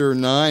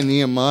9,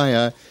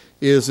 Nehemiah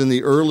is in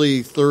the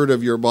early third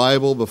of your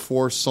Bible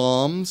before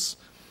Psalms.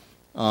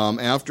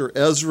 After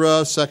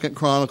Ezra, 2nd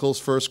Chronicles,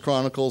 1st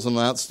Chronicles, and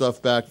that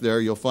stuff back there,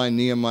 you'll find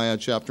Nehemiah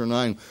chapter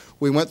 9.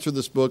 We went through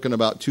this book in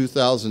about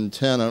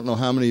 2010. I don't know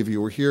how many of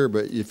you were here,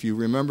 but if you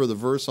remember the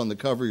verse on the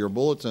cover of your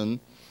bulletin,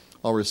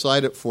 I'll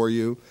recite it for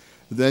you.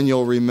 Then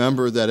you'll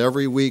remember that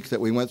every week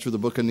that we went through the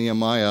book of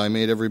Nehemiah, I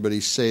made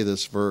everybody say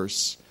this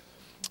verse.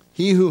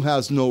 He who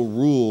has no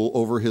rule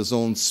over his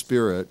own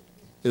spirit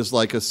is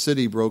like a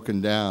city broken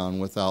down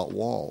without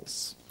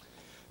walls.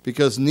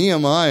 Because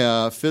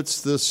Nehemiah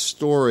fits this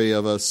story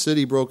of a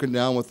city broken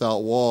down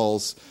without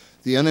walls.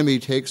 The enemy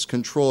takes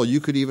control.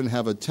 You could even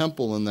have a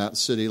temple in that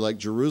city like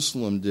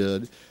Jerusalem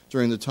did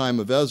during the time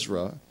of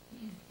Ezra.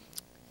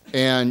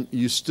 And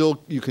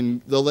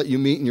they'll let you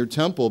meet in your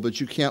temple, but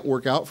you can't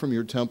work out from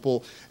your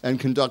temple and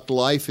conduct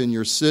life in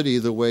your city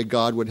the way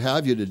God would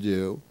have you to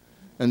do.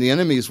 And the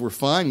enemies were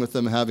fine with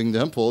them having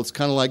temple. It's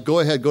kind of like, go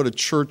ahead, go to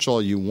church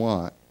all you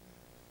want.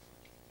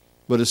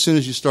 But as soon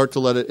as you start to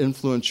let it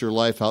influence your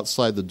life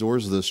outside the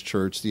doors of this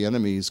church, the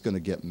enemy is going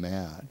to get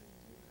mad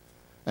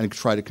and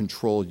try to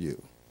control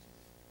you.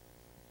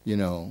 You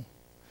know.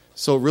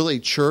 So really,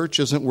 church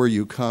isn't where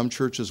you come.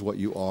 Church is what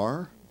you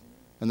are.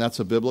 And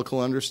that's a biblical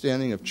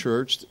understanding of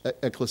church,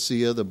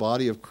 ecclesia, the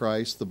body of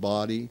Christ, the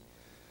body,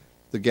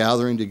 the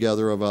gathering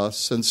together of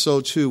us. And so,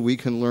 too, we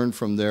can learn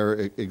from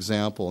their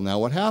example. Now,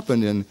 what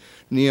happened in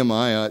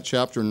Nehemiah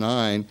chapter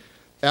 9,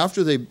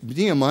 after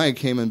Nehemiah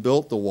came and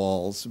built the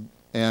walls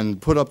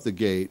and put up the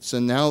gates,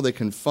 and now they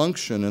can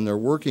function, and they're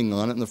working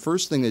on it. And the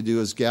first thing they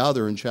do is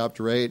gather in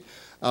chapter 8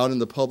 out in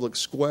the public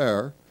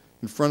square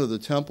in front of the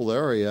temple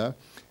area,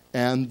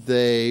 and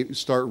they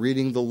start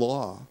reading the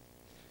law.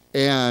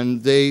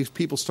 And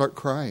people start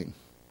crying.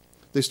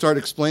 They start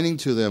explaining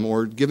to them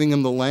or giving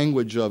them the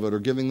language of it or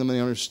giving them the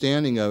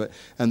understanding of it,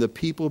 and the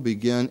people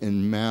begin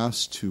en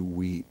masse to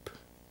weep.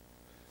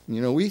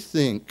 You know, we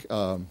think,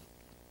 I'll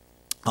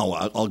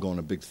go on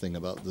a big thing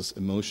about this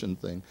emotion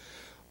thing.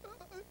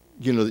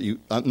 You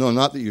know,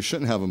 not that you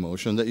shouldn't have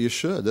emotion, that you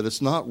should, that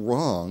it's not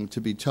wrong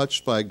to be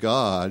touched by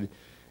God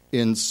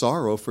in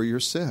sorrow for your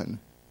sin.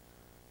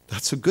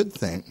 That's a good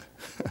thing.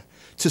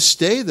 To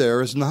stay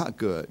there is not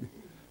good.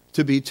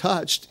 To be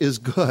touched is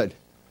good.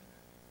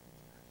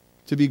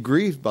 To be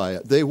grieved by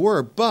it. They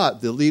were,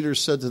 but the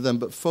leaders said to them,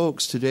 but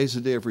folks, today's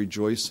a day of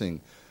rejoicing.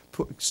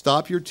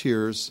 Stop your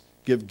tears,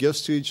 give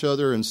gifts to each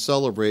other, and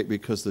celebrate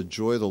because the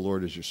joy of the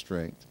Lord is your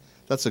strength.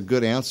 That's a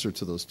good answer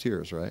to those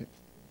tears, right?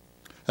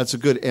 That's a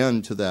good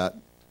end to that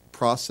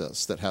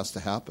process that has to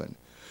happen.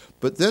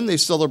 But then they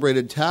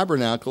celebrated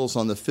tabernacles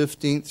on the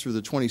 15th through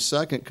the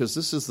 22nd because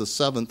this is the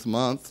 7th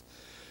month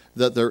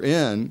that they're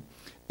in.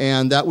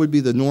 And that would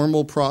be the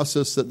normal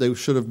process that they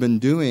should have been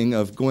doing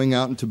of going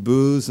out into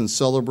booths and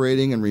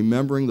celebrating and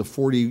remembering the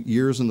 40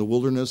 years in the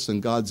wilderness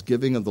and God's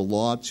giving of the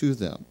law to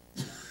them.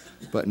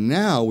 But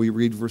now we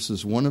read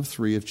verses 1 of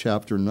 3 of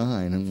chapter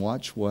 9 and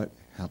watch what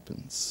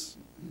happens.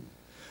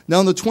 Now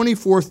on the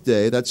 24th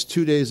day, that's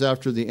 2 days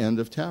after the end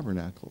of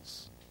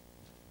Tabernacles.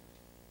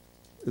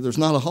 There's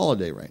not a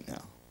holiday right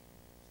now.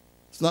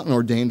 It's not an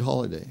ordained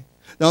holiday.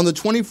 Now on the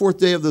 24th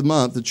day of the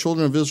month, the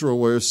children of Israel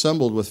were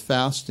assembled with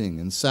fasting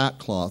and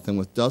sackcloth and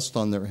with dust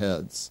on their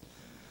heads.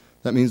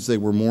 That means they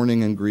were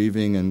mourning and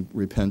grieving and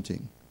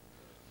repenting.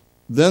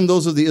 Then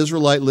those of the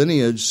Israelite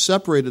lineage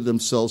separated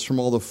themselves from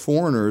all the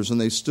foreigners,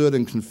 and they stood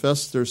and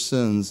confessed their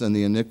sins and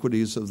the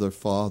iniquities of their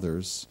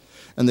fathers.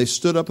 And they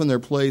stood up in their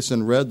place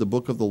and read the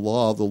book of the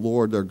law of the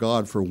Lord their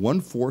God for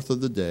 1/4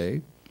 of the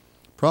day,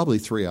 probably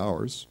 3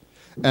 hours.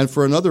 And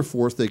for another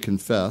fourth they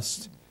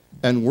confessed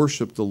and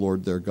worshiped the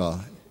Lord their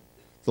God.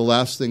 The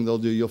last thing they'll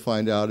do, you'll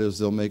find out, is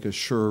they'll make a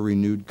sure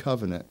renewed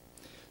covenant.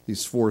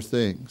 These 4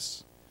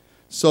 things.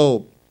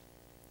 So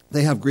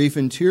they have grief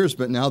and tears,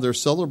 but now they're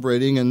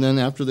celebrating, and then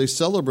after they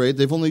celebrate,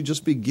 they've only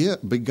just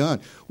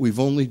begun. We've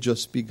only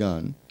just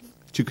begun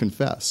to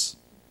confess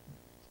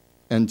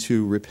and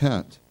to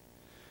repent.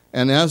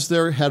 And as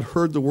they had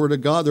heard the word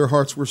of God, their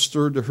hearts were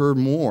stirred to hear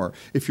more.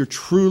 If you're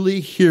truly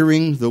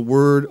hearing the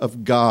word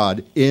of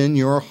God in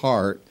your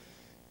heart,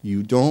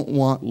 you don't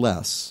want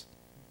less.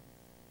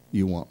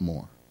 You want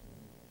more.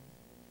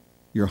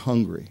 You're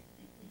hungry.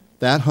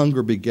 That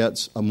hunger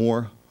begets a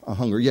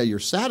hunger. Yeah, you're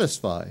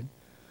satisfied,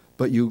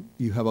 but you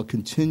have a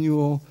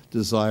continual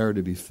desire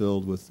to be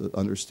filled with the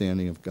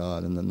understanding of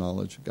God and the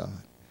knowledge of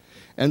God.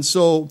 And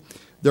so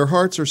their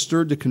hearts are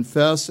stirred to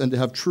confess and to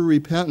have true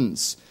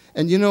repentance.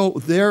 And you know,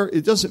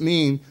 it doesn't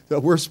mean that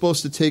we're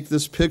supposed to take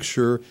this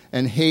picture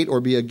and hate or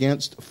be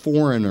against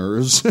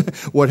foreigners.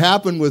 What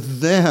happened with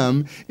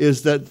them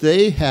is that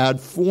they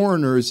had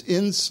foreigners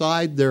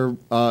inside their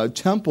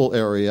temple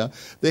area.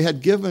 They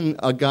had given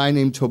a guy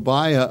named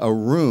Tobiah a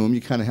room. You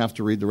kind of have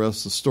to read the rest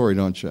of the story,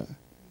 don't you?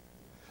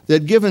 They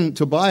had given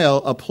Tobiah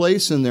a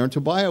place in there. And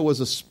Tobiah was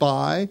a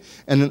spy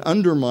and an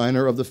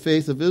underminer of the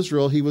faith of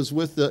Israel. He was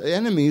with the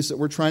enemies that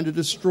were trying to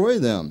destroy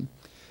them.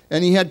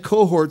 And he had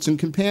cohorts and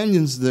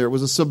companions there. It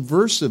was a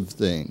subversive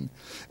thing.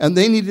 And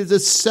they needed to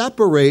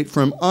separate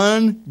from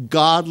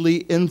ungodly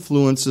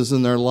influences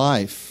in their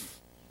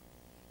life.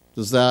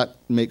 Does that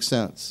make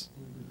sense?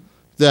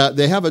 That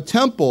they have a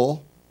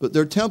temple, but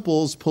their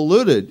temple is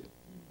polluted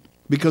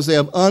because they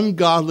have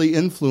ungodly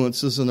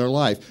influences in their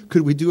life.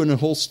 Could we do a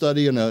whole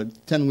study in a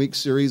 10-week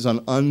series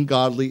on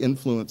ungodly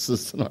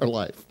influences in our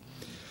life?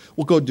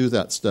 We'll go do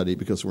that study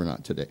because we're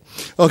not today.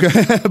 Okay,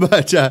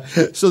 but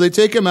so they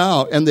take him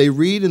out and they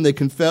read and they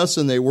confess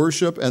and they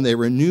worship and they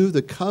renew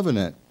the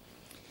covenant.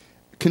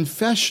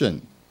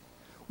 Confession.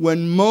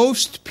 When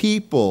most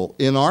people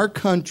in our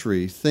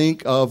country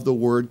think of the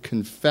word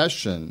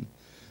confession,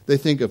 they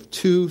think of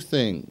two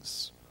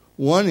things.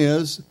 One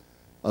is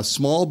a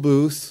small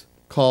booth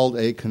called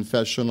a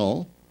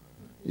confessional.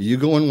 You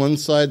go on one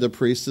side, the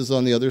priest is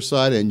on the other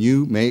side, and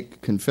you make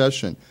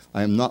confession.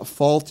 I am not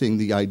faulting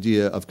the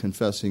idea of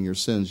confessing your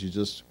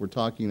sins. We're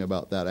talking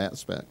about that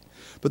aspect.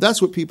 But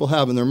that's what people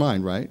have in their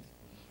mind, right?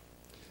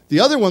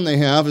 The other one they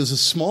have is a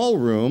small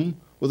room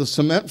with a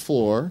cement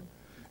floor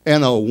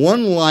and a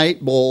one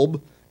light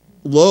bulb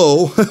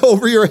low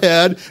over your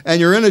head, and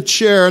you're in a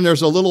chair, and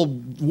there's a little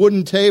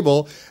wooden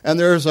table, and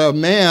there's a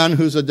man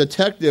who's a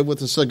detective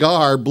with a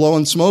cigar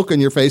blowing smoke in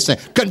your face saying,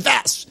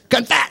 confess,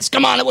 confess,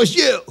 come on, it was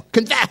you,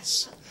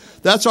 confess.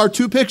 That's our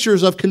two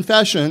pictures of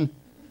confession.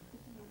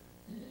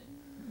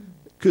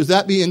 Could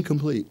that be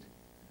incomplete?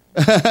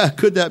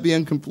 Could that be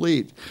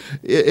incomplete?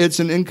 It's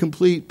an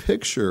incomplete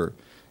picture.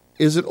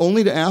 Is it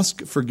only to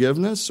ask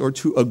forgiveness or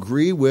to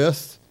agree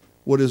with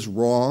what is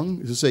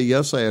wrong? To say,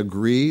 yes, I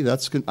agree.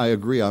 I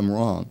agree I'm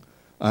wrong.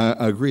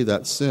 I agree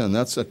that's sin.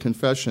 That's a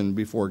confession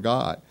before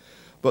God.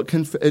 But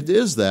it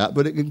is that,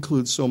 but it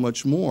includes so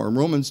much more.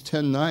 Romans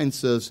 10:9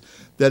 says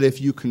that if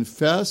you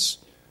confess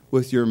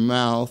with your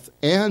mouth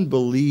and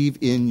believe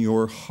in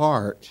your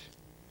heart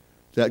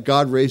that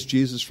God raised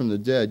Jesus from the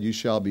dead, you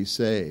shall be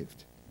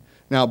saved.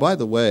 Now, by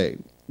the way,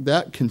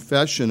 that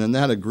confession and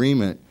that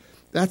agreement,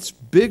 that's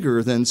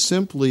bigger than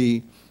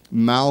simply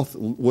mouth,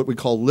 what we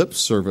call lip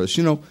service.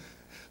 You know,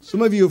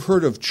 some of you have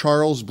heard of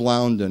Charles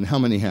Blondin. How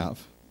many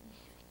have?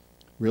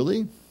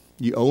 Really?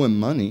 You owe him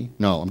money?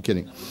 No, I'm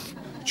kidding.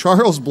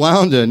 Charles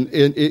Blondin,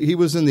 he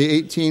was in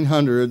the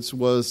 1800s,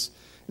 was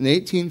in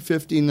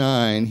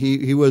 1859,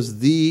 he was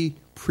the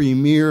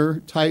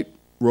premier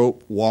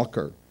tightrope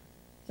walker.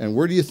 And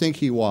where do you think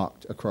he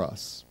walked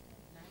across?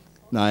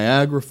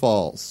 Niagara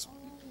Falls.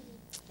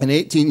 Now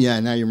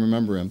you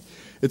remember him.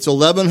 It's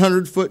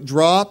 1,100-foot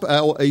drop.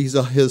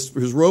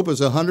 His rope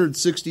is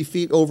 160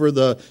 feet over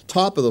the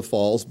top of the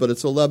falls, but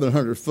it's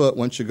 1,100 foot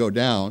once you go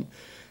down.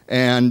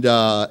 And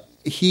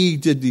he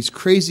did these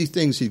crazy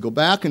things. He'd go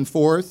back and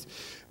forth,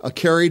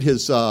 carried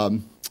his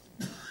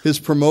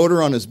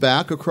promoter on his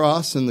back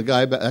across, and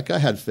that guy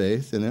had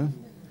faith, in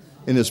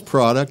his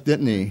product,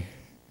 didn't he?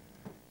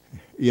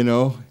 You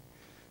know.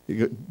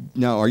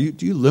 Now,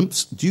 do you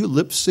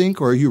lip sync,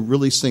 or are you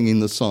really singing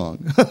the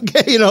song?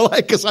 Okay,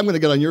 because I'm going to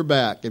get on your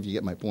back if you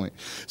get my point.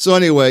 So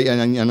anyway,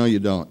 and I know you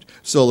don't.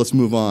 So let's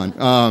move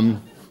on.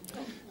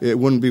 It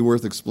wouldn't be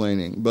worth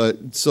explaining.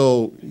 But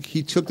so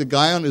he took the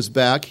guy on his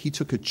back. He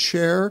took a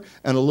chair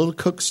and a little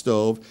cook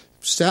stove,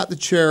 sat the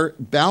chair,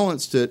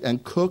 balanced it,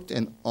 and cooked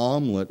an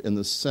omelet in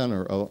the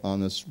center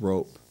on this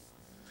rope.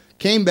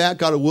 Came back,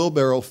 got a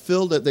wheelbarrow,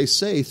 filled it. They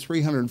say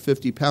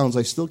 350 pounds.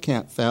 I still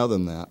can't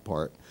fathom that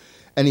part.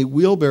 And he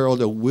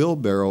wheelbarrowed a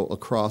wheelbarrow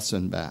across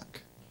and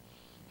back.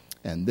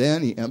 And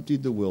then he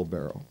emptied the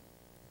wheelbarrow.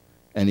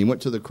 And he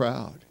went to the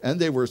crowd. And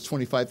there were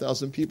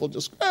 25,000 people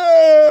just,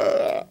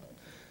 ah!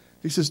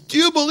 He says, do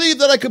you believe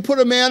that I could put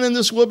a man in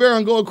this wheelbarrow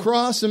and go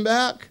across and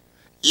back?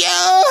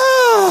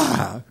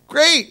 Yeah!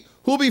 Great!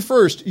 Who'll be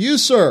first? You,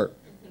 sir.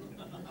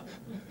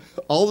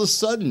 All of a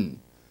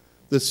sudden,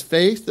 this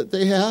faith that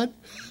they had,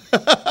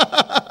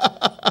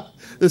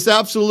 this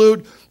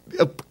absolute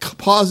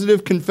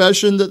positive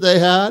confession that they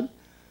had,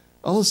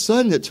 all of a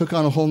sudden it took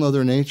on a whole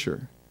other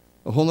nature,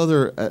 a whole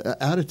other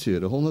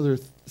attitude, a whole other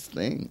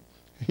thing.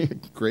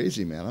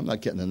 Crazy, man. I'm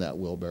not getting in that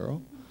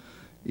wheelbarrow.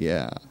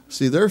 Yeah.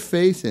 See, their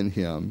faith in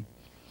him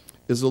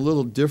is a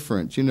little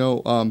different.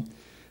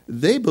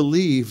 They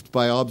believed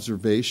by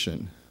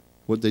observation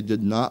what they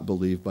did not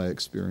believe by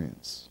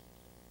experience.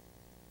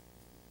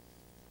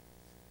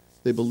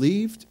 They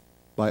believed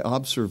by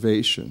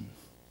observation.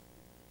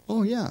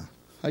 Oh, yeah,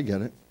 I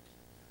get it.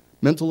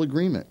 Mental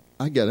agreement.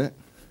 I get it.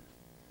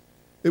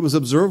 It was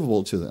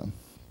observable to them.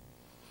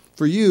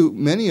 For you,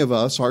 many of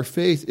us, our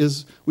faith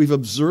is, we've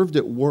observed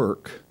it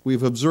work.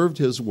 We've observed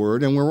his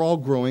word, and we're all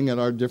growing at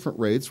our different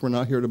rates. We're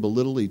not here to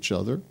belittle each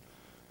other.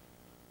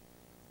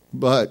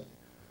 But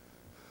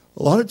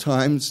a lot of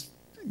times,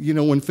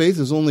 when faith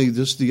is only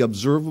just the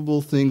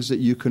observable things that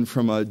you can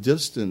from a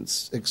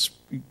distance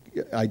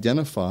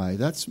identify,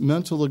 that's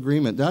mental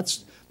agreement.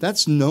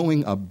 That's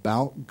knowing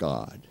about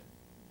God.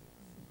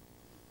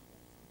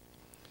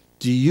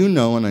 Do you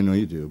know, and I know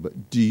you do,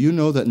 but do you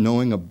know that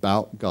knowing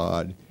about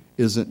God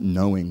isn't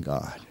knowing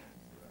God?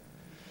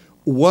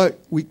 What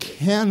we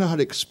cannot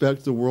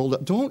expect the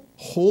world, don't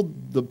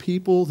hold the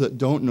people that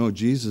don't know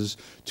Jesus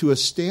to a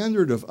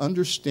standard of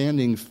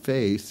understanding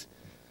faith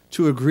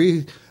to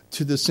agree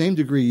to the same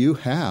degree you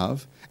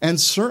have, and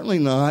certainly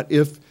not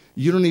if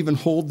You don't even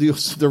hold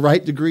the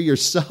right degree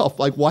yourself.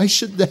 Like, why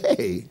should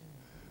they?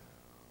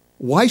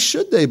 Why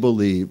should they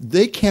believe?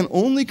 They can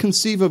only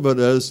conceive of it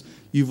as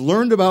you've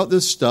learned about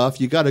this stuff,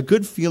 you got a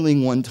good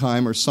feeling one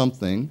time or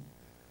something,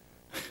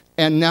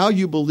 and now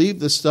you believe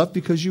this stuff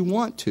because you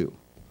want to.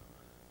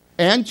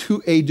 And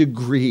to a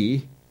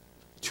degree,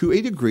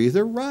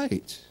 they're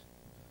right.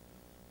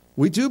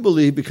 We do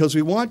believe because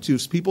we want to.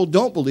 People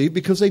don't believe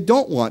because they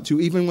don't want to,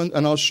 even when,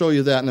 and I'll show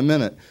you that in a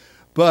minute.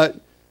 But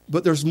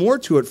there's more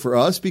to it for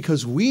us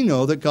because we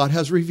know that God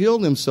has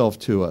revealed himself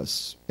to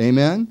us.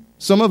 Amen?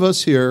 Some of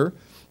us here,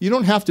 you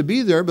don't have to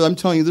be there, but I'm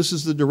telling you this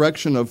is the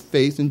direction of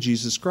faith in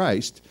Jesus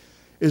Christ,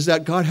 is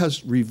that God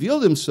has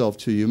revealed himself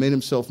to you, made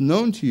himself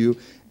known to you,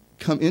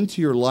 come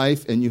into your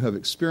life, and you have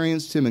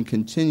experienced him and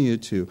continue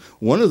to.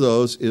 One of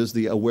those is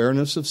the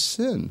awareness of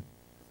sin,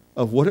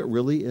 of what it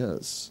really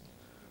is.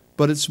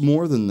 But it's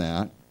more than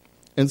that.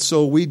 And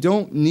so we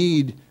don't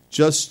need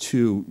just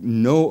to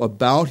know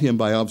about him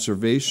by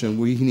observation.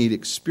 We need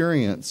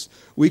experience.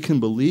 We can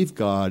believe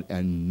God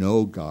and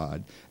know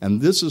God.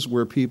 And this is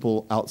where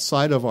people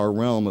outside of our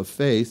realm of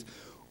faith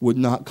would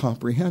not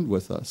comprehend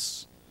with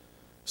us.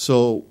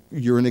 So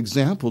you're an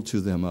example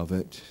to them of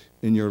it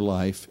in your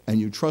life, and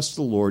you trust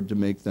the Lord to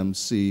make them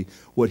see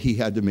what he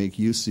had to make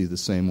you see the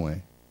same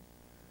way.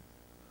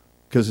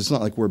 Because it's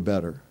not like we're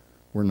better.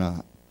 We're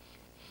not.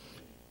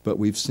 But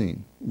we've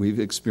seen, we've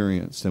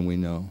experienced, and we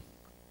know.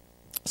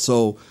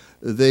 So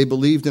they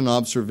believed in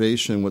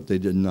observation what they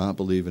did not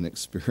believe in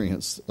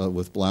experience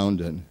with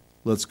Blounden.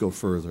 Let's go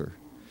further.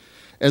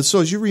 And so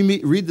as you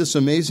read this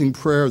amazing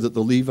prayer that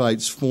the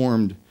Levites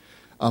formed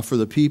for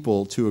the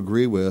people to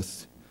agree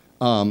with,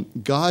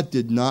 God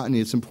did not, and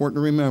it's important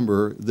to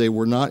remember, they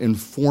were not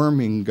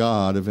informing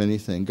God of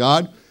anything.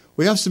 God,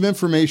 we have some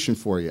information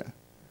for you.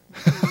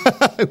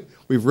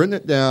 We've written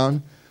it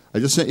down. I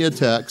just sent you a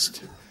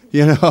text.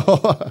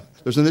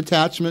 There's an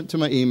attachment to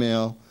my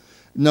email.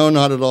 No,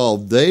 not at all.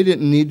 They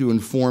didn't need to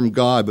inform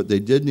God, but they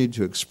did need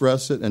to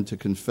express it and to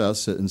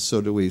confess it, and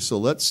so do we. So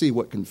let's see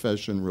what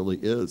confession really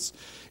is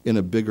in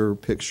a bigger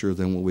picture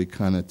than what we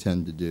kind of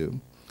tend to do.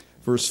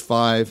 Verse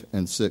 5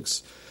 and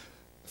 6.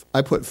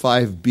 I put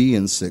 5b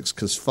and 6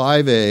 because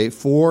 5a,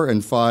 4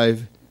 and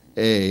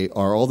 5a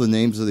are all the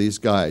names of these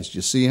guys. Do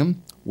you see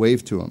them?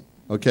 Wave to them.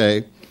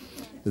 Okay.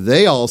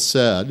 They all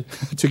said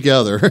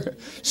together,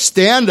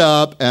 stand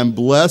up and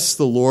bless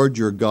the Lord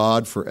your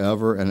God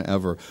forever and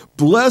ever.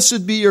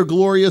 Blessed be your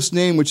glorious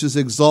name, which is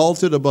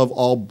exalted above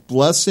all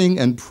blessing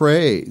and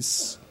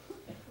praise.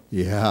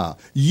 Yeah.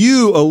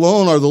 You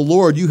alone are the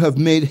Lord. You have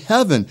made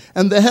heaven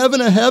and the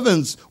heaven of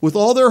heavens with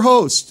all their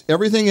hosts,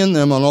 everything in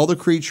them, on all the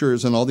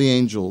creatures and all the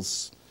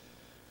angels.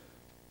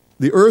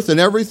 The earth and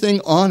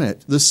everything on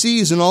it, the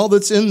seas and all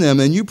that's in them,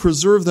 and you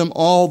preserve them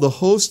all. The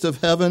host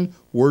of heaven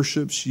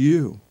worships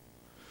you.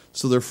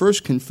 So their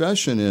first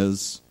confession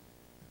is,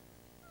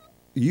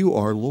 you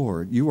are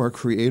Lord. You are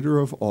creator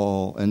of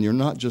all, and you're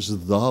not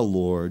just the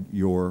Lord,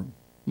 you're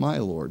my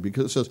Lord.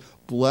 Because it says,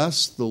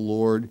 bless the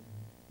Lord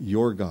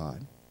your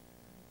God.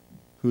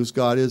 Whose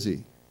God is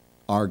he?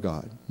 Our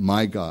God,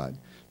 my God.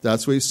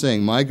 That's what he's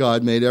saying. My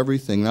God made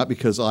everything, not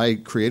because I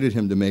created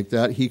him to make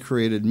that. He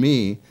created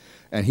me,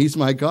 and he's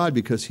my God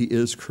because he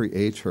is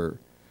creator.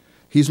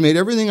 He's made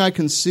everything I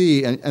can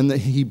see, and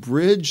he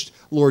bridged,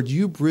 Lord,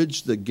 you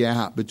bridged the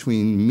gap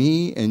between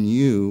me and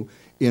you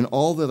in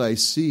all that I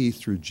see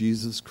through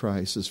Jesus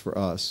Christ is for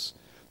us.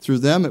 Through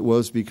them it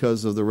was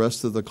because of the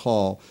rest of the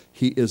call.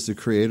 He is the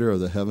creator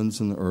of the heavens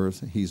and the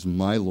earth. He's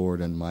my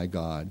Lord and my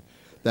God.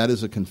 That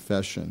is a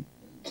confession,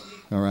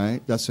 all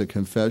right? That's a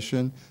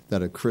confession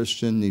that a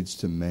Christian needs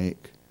to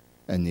make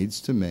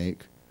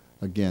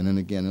again and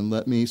again. And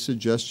let me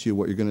suggest to you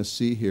what you're going to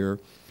see here.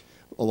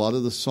 A lot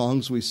of the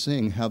songs we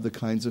sing have the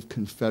kinds of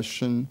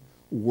confession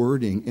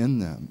wording in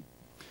them.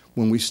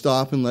 When we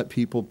stop and let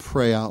people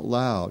pray out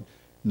loud,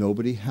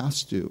 nobody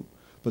has to,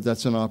 but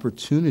that's an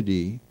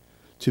opportunity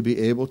to be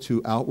able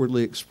to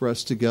outwardly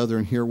express together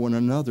and hear one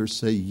another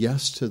say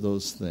yes to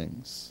those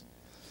things.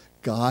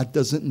 God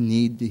doesn't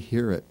need to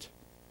hear it,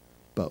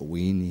 but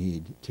we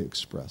need to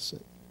express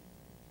it.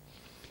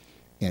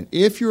 And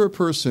if you're a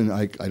person,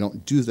 I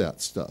don't do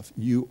that stuff,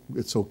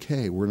 it's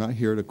okay. We're not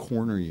here to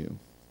corner you.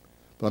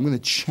 But I'm going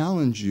to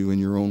challenge you in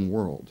your own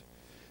world.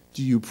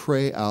 Do you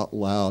pray out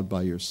loud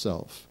by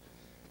yourself?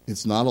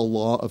 It's not a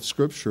law of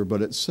Scripture,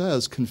 but it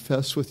says,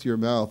 confess with your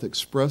mouth,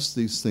 express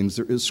these things.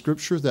 There is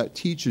Scripture that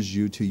teaches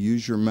you to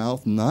use your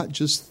mouth, not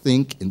just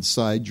think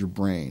inside your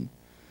brain.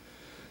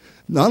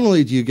 Not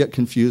only do you get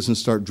confused and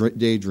start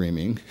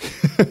daydreaming,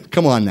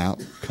 come on now,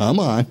 come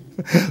on,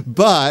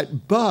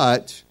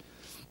 but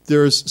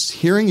there's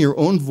hearing your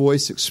own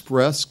voice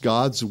express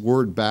God's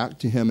word back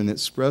to him and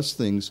express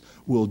things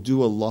will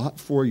do a lot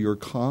for your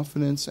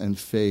confidence and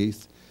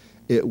faith.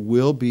 It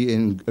will be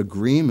in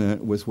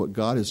agreement with what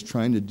God is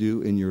trying to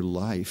do in your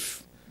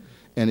life.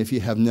 And if you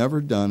have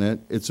never done it,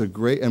 it's a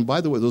great, and by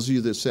the way, those of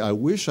you that say, I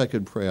wish I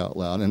could pray out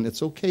loud, and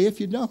it's okay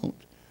if you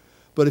don't.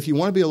 But if you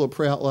want to be able to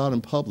pray out loud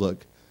in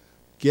public,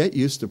 get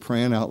used to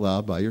praying out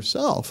loud by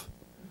yourself.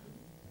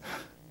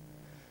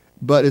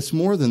 But it's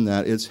more than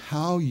that. It's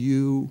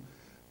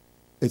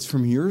it's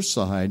from your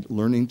side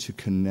learning to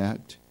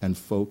connect and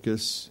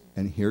focus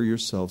and hear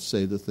yourself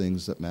say the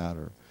things that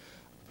matter.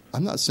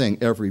 I'm not saying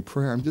every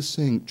prayer. I'm just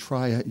saying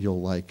try it,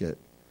 you'll like it.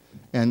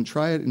 And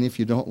try it, and if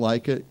you don't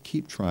like it,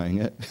 keep trying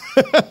it.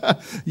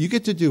 You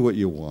get to do what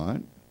you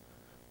want,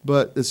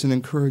 but it's an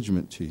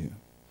encouragement to you.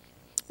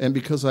 And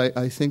because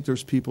I think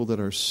there's people that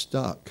are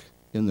stuck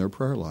in their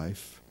prayer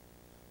life,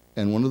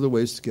 and one of the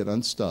ways to get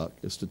unstuck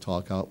is to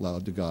talk out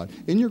loud to God.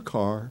 In your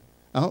car,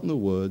 out in the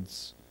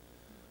woods,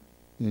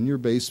 in your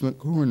basement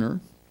corner,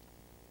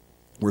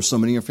 where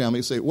somebody in your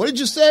family say, "What did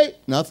you say?"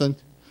 Nothing.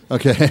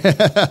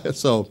 Okay.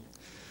 So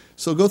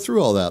go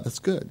through all that. That's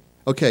good.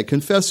 Okay,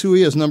 confess who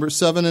he is. Numbers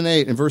 7 and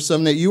 8. In verse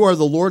 7 and 8, you are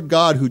the Lord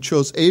God who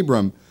chose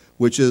Abram,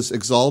 which is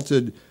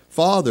exalted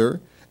father,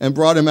 and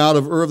brought him out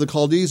of Ur of the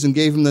Chaldees and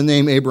gave him the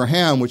name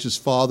Abraham, which is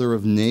father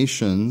of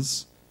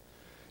nations.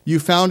 You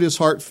found his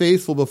heart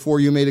faithful before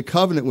you made a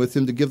covenant with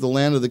him to give the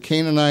land of the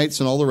Canaanites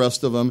and all the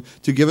rest of them,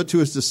 to give it to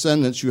his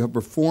descendants. You have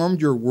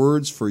performed your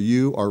words, for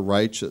you are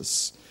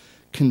righteous.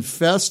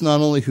 Confess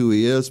not only who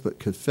he is, but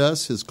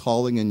confess his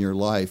calling in your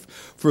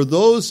life. For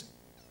those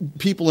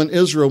people in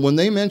Israel, when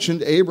they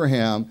mentioned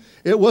Abraham,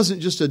 it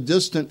wasn't just a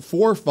distant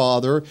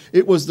forefather.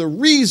 It was the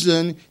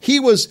reason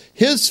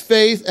his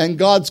faith and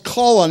God's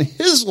call on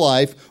his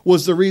life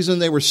was the reason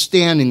they were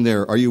standing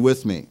there. Are you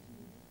with me?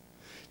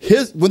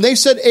 When they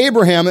said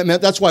Abraham, it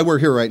meant that's why we're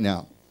here right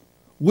now.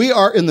 We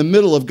are in the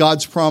middle of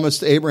God's promise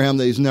to Abraham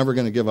that he's never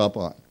going to give up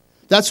on.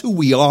 That's who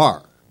we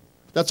are.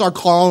 That's our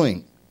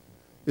calling,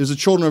 is the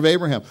children of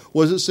Abraham.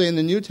 What does it say in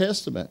the New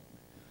Testament?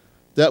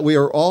 That we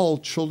are all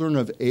children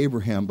of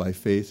Abraham by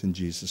faith in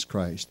Jesus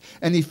Christ.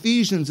 And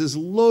Ephesians is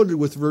loaded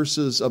with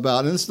verses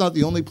about, and it's not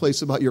the only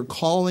place, about your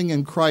calling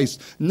in Christ,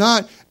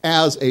 not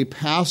as a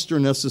pastor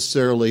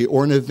necessarily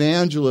or an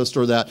evangelist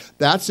or that.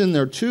 That's in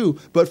there too.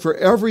 But for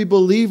every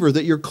believer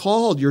that you're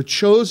called, you're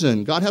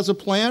chosen. God has a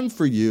plan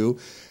for you.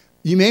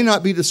 You may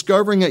not be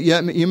discovering it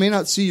yet. You may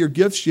not see your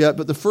gifts yet.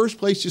 But the first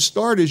place you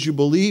start is you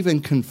believe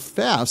and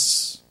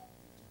confess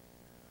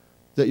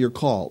that you're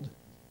called.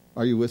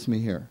 Are you with me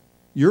here?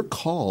 You're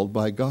called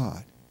by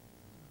God.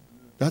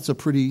 That's a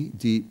pretty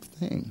deep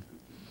thing.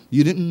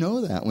 You didn't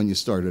know that when you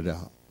started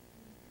out.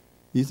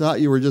 You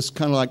thought you were just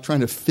kind of like trying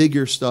to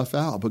figure stuff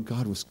out, but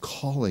God was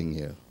calling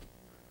you.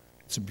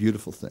 It's a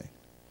beautiful thing.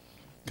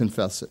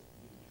 Confess it.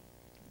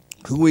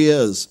 Who he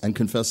is and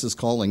confess his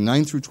calling.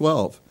 9 through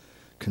 12.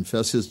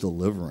 Confess his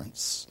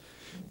deliverance.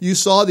 You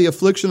saw the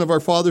affliction of our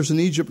fathers in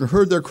Egypt and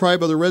heard their cry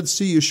by the Red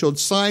Sea. You showed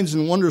signs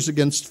and wonders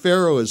against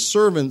Pharaoh, his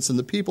servants, and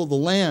the people of the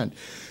land.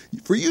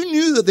 For you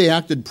knew that they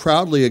acted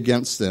proudly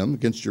against them,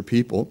 against your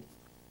people.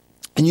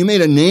 And you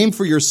made a name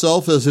for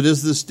yourself as it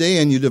is this day,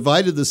 and you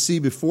divided the sea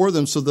before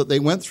them so that they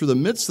went through the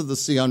midst of the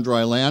sea on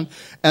dry land.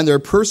 And their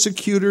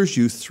persecutors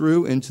you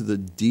threw into the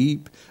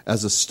deep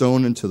as a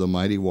stone into the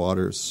mighty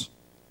waters.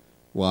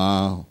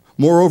 Wow.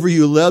 Moreover,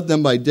 you led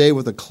them by day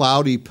with a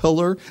cloudy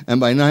pillar, and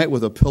by night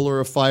with a pillar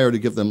of fire to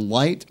give them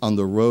light on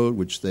the road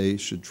which they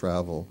should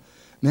travel.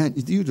 Man,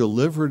 you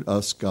delivered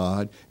us,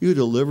 God. You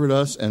delivered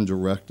us and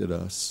directed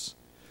us.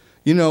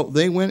 You know,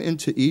 they went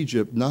into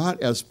Egypt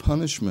not as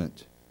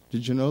punishment.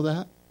 Did you know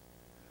that?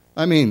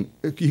 I mean,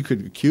 you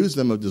could accuse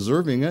them of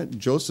deserving it.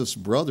 Joseph's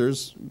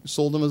brothers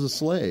sold him as a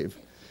slave.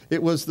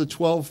 It was the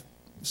 12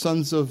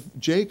 sons of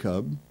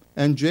Jacob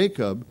and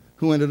Jacob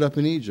who ended up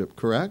in Egypt,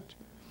 correct?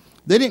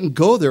 They didn't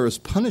go there as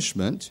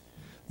punishment.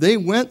 They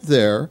went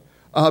there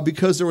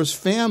because there was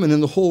famine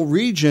in the whole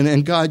region,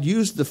 and God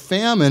used the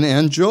famine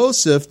and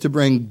Joseph to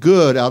bring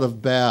good out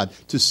of bad,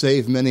 to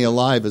save many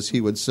alive, as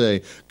he would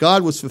say.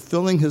 God was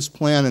fulfilling his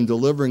plan and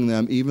delivering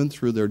them even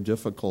through their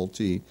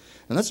difficulty.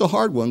 And that's a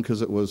hard one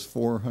because it was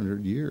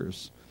 400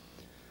 years.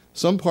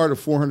 Some part of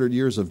 400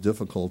 years of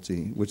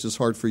difficulty, which is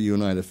hard for you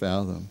and I to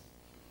fathom.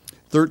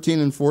 13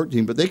 and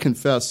 14, but they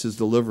confessed his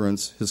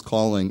deliverance, his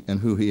calling,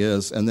 and who he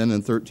is. And then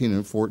in 13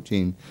 and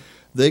 14,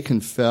 they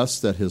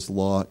confessed that his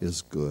law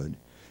is good.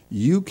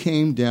 You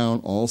came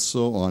down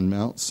also on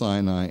Mount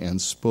Sinai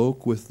and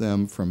spoke with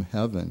them from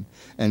heaven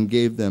and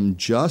gave them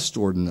just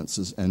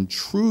ordinances and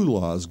true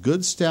laws,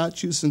 good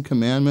statutes and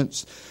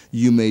commandments.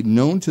 You made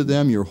known to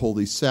them your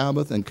holy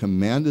Sabbath and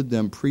commanded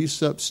them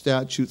precepts,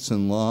 statutes,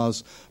 and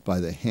laws by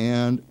the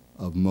hand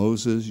of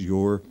Moses,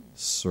 your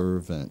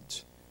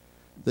servant.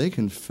 They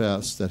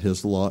confess that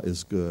his law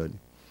is good.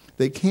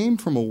 They came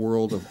from a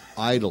world of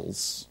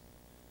idols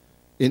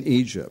in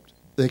Egypt.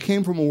 They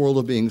came from a world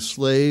of being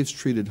slaves,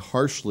 treated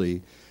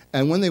harshly.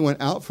 And when they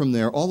went out from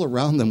there, all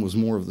around them was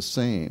more of the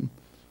same.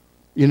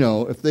 You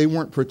know, if they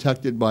weren't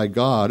protected by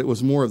God, it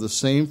was more of the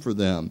same for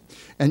them.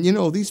 And, you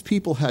know, these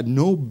people had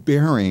no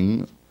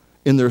bearing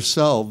in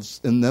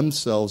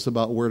themselves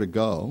about where to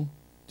go,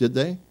 did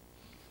they?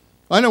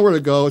 I know where to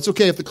go. It's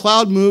okay. If the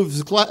cloud moves,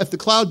 if the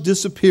cloud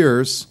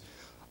disappears,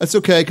 it's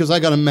okay because I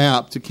got a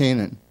map to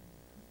Canaan.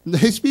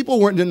 These people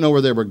didn't know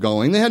where they were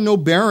going. They had no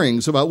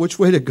bearings about which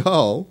way to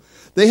go.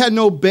 They had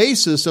no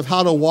basis of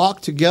how to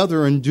walk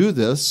together and do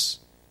this.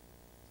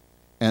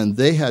 And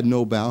they had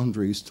no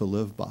boundaries to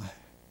live by.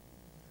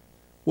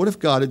 What if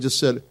God had just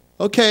said,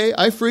 okay,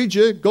 I freed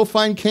you, go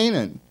find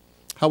Canaan?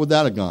 How would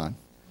that have gone?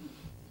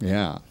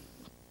 Yeah.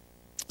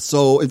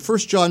 So in 1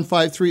 John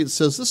 5:3 it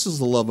says, this is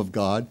the love of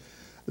God,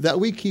 that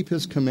we keep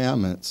his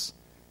commandments,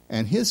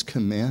 and his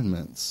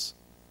commandments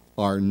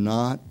are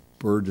not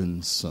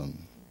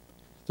burdensome.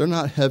 They're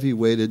not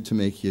heavy-weighted to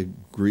make you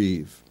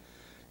grieve.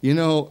 You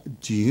know,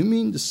 do you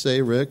mean to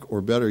say, Rick,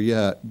 or better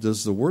yet,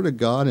 does the Word of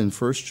God in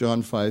 1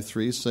 John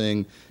 5:3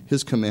 saying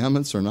his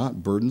commandments are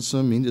not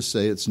burdensome mean to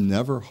say it's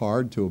never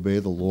hard to obey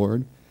the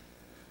Lord?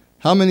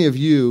 How many of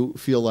you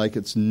feel like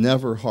it's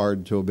never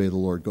hard to obey the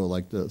Lord? Go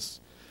like this.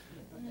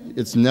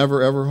 It's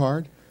never, ever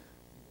hard?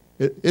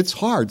 It's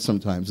hard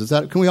sometimes.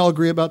 Can we all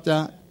agree about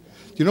that?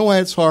 Do you know why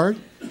it's hard?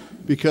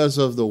 Because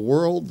of the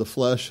world, the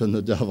flesh, and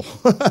the devil.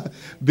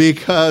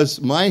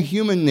 Because my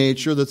human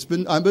nature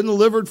I've been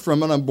delivered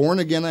from it. I'm born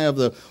again. I have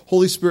the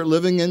Holy Spirit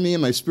living in me,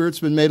 and my spirit's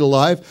been made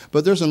alive.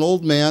 But there's an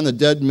old man, the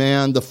dead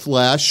man, the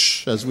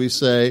flesh, as we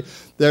say.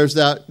 There's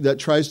that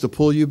tries to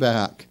pull you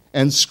back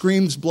and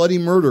screams bloody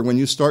murder when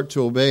you start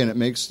to obey, and it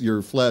makes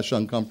your flesh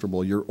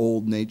uncomfortable, your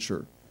old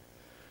nature.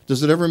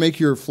 Does it ever make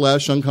your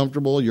flesh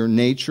uncomfortable, your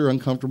nature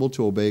uncomfortable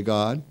to obey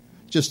God?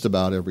 Just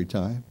about every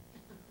time.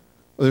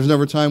 There's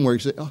never a time where you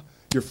say, oh,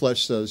 your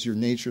flesh says, your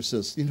nature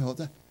says, you know,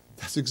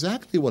 that's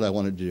exactly what I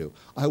wanted to do.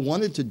 I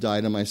wanted to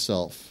die to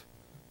myself,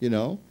 you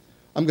know.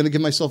 I'm going to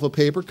give myself a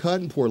paper cut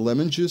and pour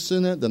lemon juice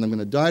in it. Then I'm going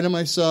to die to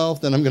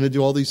myself. Then I'm going to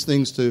do all these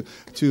things to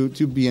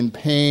be in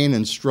pain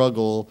and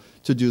struggle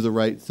to do the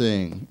right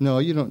thing. No,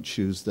 you don't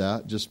choose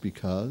that just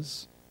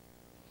because.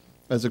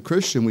 As a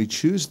Christian, we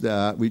choose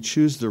that. We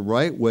choose the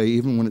right way,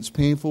 even when it's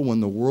painful,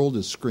 when the world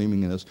is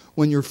screaming at us,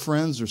 when your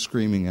friends are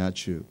screaming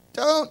at you.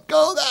 Don't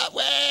go that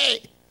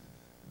way.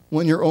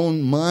 When your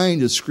own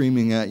mind is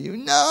screaming at you,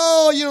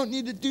 no, you don't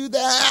need to do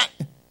that.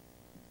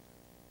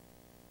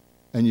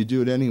 And you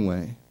do it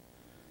anyway.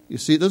 You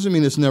see, it doesn't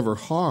mean it's never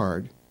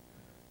hard,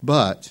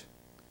 but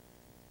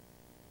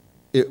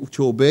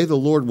to obey the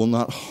Lord will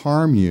not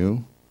harm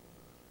you.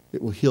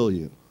 It will heal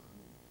you.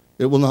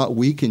 It will not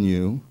weaken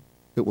you.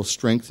 It will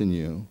strengthen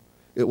you.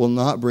 It will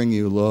not bring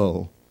you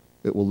low.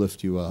 It will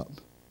lift you up.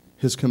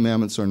 His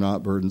commandments are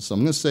not burdensome.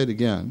 I'm going to say it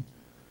again.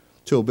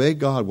 To obey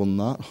God will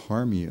not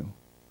harm you.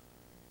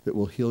 It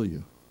will heal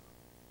you.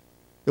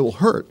 It will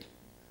hurt,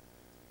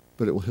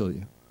 but it will heal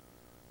you.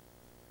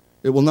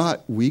 It will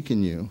not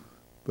weaken you,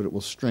 but it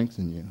will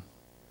strengthen you.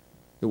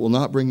 It will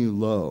not bring you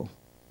low,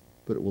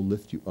 but it will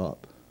lift you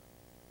up.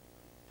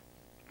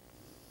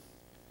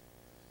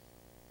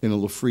 And it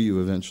will free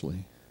you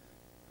eventually.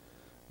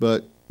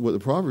 But what the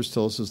Proverbs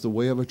tell us is the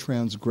way of a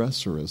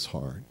transgressor is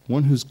hard.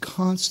 One who's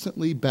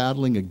constantly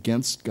battling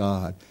against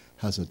God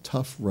has a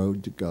tough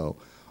road to go.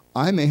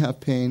 I may have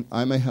pain,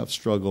 I may have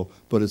struggle,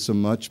 but it's a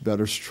much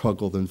better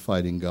struggle than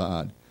fighting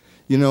God.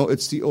 You know,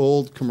 it's the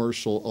old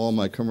commercial. All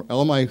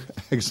my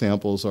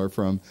examples are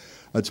from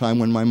a time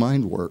when my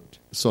mind worked.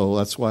 So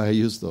that's why I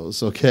use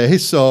those, okay?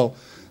 So,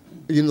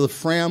 you know, the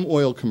Fram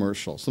oil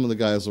commercial. Some of the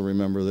guys will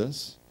remember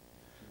this.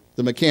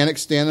 The mechanic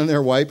standing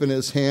there wiping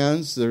his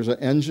hands. There's an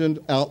engine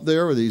out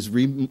there where he's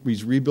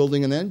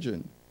rebuilding an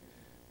engine.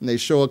 And they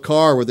show a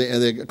car with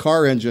the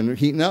car engine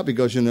heating up. He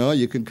goes, you know,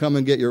 you can come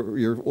and get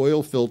your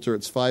oil filter.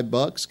 It's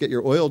 $5. Get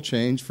your oil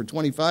changed for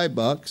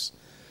 $25,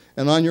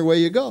 and on your way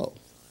you go.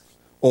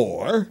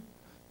 Or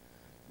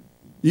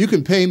you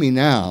can pay me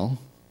now,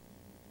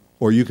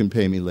 or you can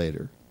pay me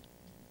later.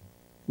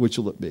 Which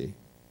will it be?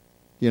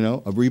 You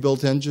know, a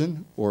rebuilt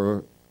engine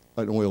or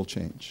an oil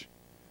change?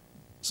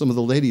 Some of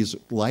the ladies'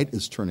 light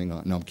is turning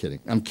on. No, I'm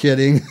kidding. I'm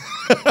kidding.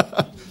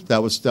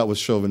 That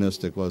was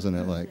chauvinistic, wasn't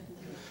it? Like,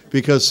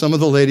 because some of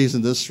the ladies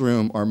in this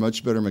room are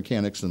much better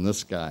mechanics than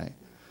this guy.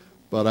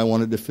 But I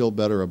wanted to feel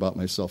better about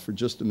myself for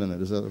just a minute.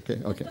 Is that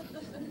okay? Okay.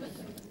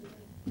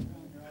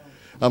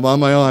 I'm on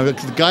my own.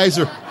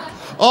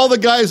 All the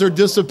guys are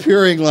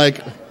disappearing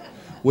like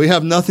we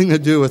have nothing to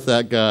do with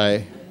that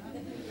guy.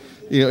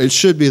 You know, it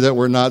should be that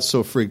we're not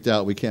so freaked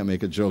out. We can't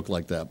make a joke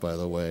like that, by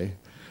the way.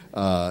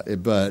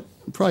 But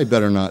probably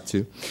better not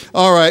to.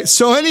 All right.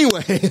 So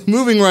anyway,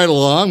 moving right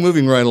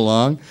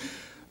along.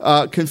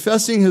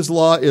 Confessing his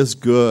law is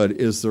good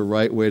is the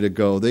right way to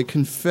go. They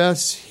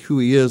confess who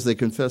he is. They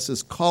confess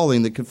his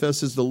calling. They confess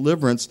his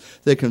deliverance.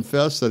 They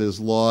confess that his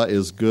law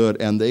is good,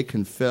 and they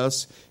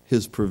confess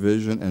his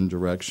provision and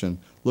direction.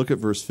 Look at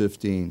verse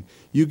 15.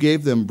 You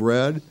gave them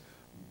bread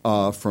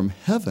from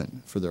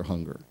heaven for their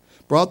hunger,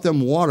 brought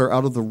them water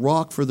out of the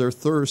rock for their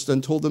thirst,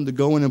 and told them to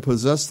go in and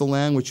possess the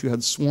land which you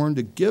had sworn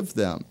to give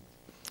them.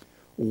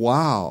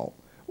 Wow.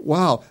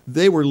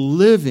 They were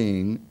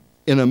living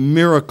in a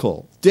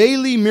miracle.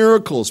 Daily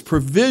miracles,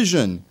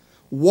 provision,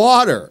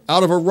 water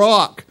out of a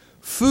rock,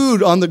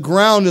 food on the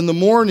ground in the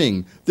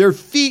morning. Their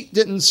feet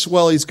didn't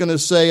swell, he's going to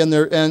say, and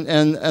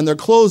their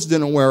clothes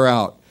didn't wear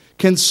out.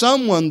 Can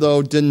someone,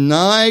 though,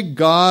 deny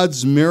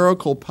God's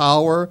miracle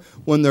power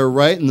when they're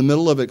right in the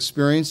middle of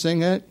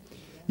experiencing it?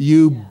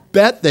 You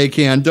bet they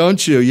can,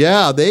 don't you?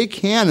 Yeah, they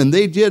can, and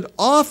they did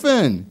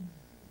often.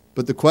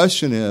 But the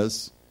question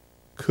is,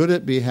 could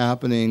it be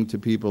happening to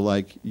people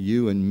like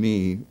you and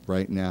me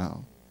right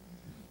now?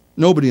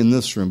 Nobody in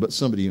this room, but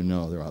somebody you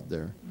know, they're out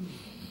there.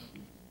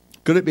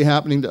 Could it be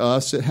happening to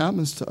us? It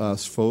happens to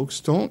us,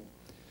 folks.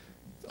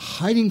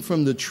 Hiding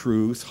from the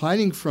truth,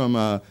 hiding from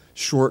a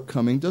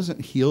shortcoming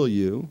doesn't heal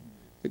you.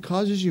 It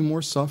causes you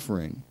more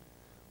suffering.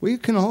 We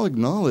can all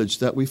acknowledge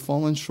that we've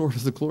fallen short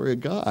of the glory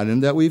of God,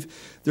 and that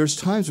there's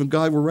times when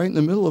we're right in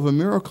the middle of a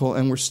miracle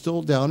and we're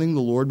still doubting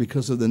the Lord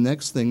because of the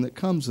next thing that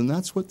comes, and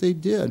that's what they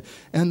did.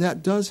 And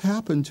that does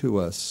happen to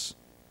us.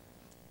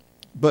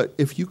 But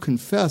if you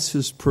confess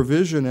his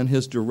provision and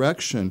his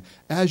direction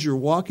as you're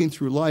walking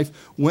through life,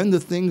 when the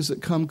things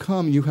that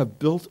come, you have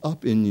built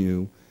up in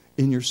you,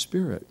 in your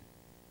spirit,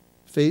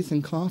 faith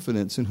and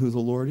confidence in who the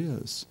Lord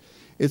is.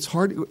 It's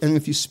hard, and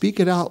if you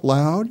speak it out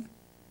loud,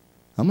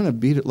 I'm going to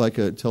beat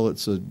it till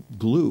it's a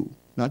glue,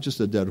 not just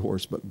a dead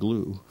horse, but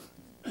glue.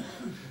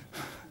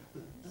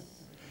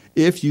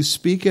 If you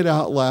speak it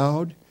out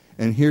loud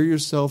and hear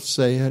yourself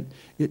say it,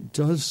 it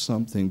does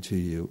something to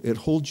you. It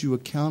holds you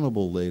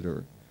accountable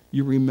later.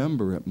 You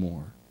remember it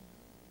more.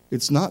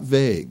 It's not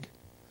vague.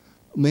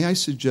 May I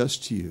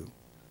suggest to you,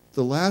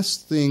 the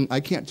last thing, I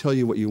can't tell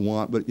you what you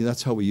want, but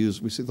that's how we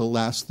say the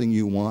last thing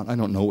you want. I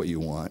don't know what you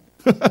want,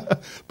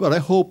 but I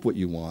hope what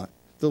you want.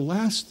 The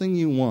last thing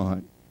you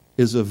want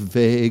is a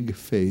vague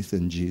faith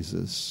in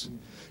Jesus.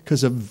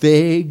 Because a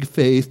vague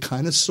faith,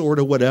 kind of, sort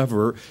of,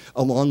 whatever,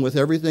 along with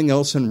everything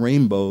else in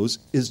rainbows,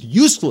 is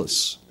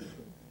useless.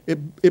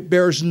 It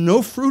bears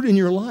no fruit in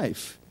your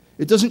life.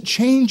 It doesn't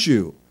change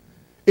you.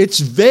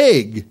 It's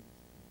vague.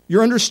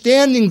 Your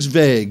understanding's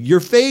vague. Your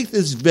faith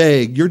is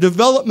vague. Your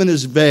development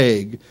is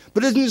vague.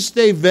 But it doesn't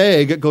stay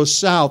vague. It goes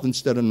south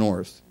instead of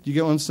north. Do you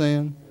get what I'm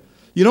saying?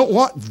 You don't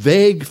want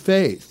vague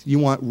faith. You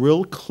want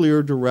real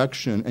clear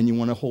direction, and you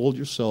want to hold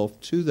yourself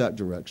to that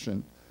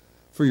direction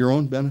for your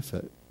own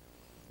benefit.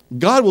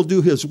 God will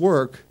do his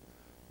work,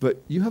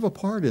 but you have a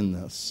part in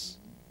this.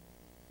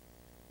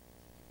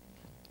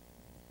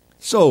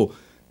 So,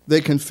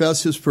 they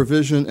confess his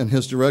provision and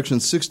his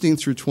direction, 16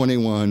 through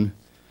 21.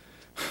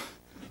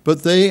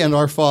 But they and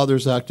our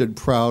fathers acted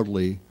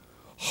proudly,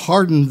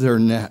 hardened their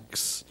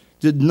necks,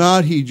 did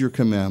not heed your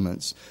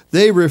commandments.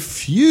 They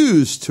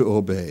refused to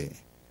obey.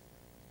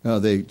 No,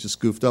 they just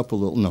goofed up a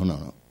little.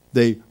 No.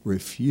 They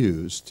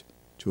refused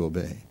to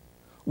obey.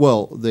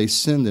 Well, they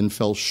sinned and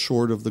fell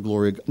short of the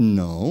glory of God.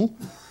 No,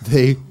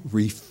 they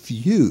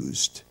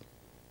refused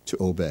to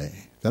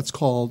obey. That's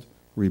called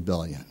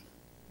rebellion.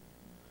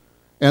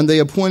 And they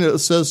appointed, it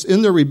says,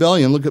 in their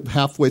rebellion, look at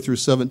halfway through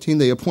 17,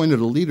 they appointed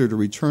a leader to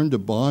return to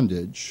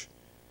bondage.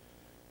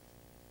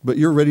 But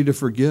you're ready to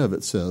forgive,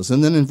 it says.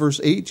 And then in verse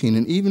 18,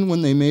 and even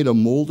when they made a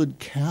molded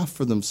calf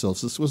for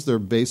themselves, this was their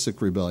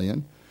basic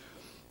rebellion,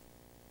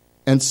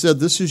 and said,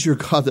 this is your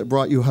God that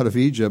brought you out of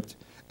Egypt,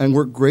 and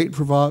worked great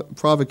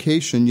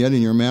provocation, yet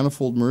in your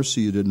manifold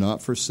mercy you did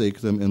not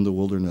forsake them in the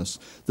wilderness.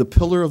 The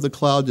pillar of the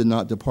cloud did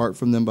not depart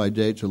from them by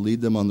day to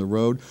lead them on the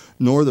road,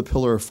 nor the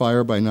pillar of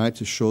fire by night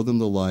to show them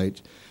the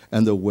light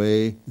and the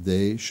way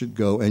they should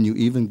go. And you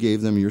even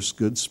gave them your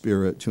good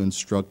spirit to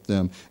instruct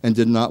them, and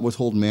did not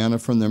withhold manna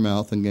from their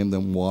mouth, and gave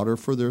them water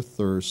for their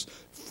thirst.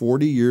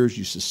 40 years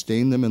you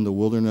sustained them in the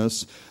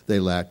wilderness. They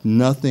lacked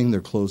nothing.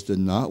 Their clothes did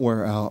not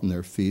wear out, and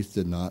their feet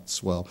did not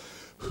swell.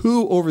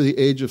 Who over the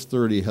age of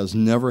 30 has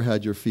never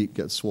had your feet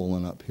get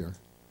swollen up here?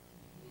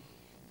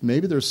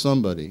 Maybe there's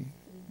somebody,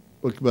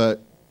 but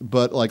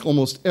like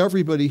almost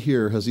everybody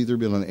here has either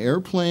been on an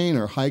airplane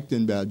or hiked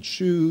in bad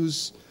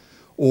shoes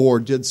or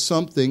did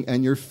something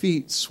and your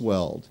feet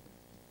swelled.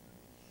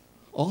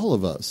 All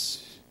of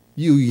us.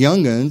 You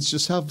young'uns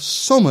just have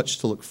so much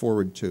to look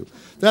forward to.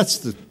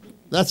 That's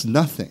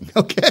nothing,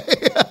 okay?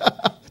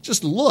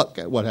 Just look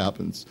at what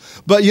happens.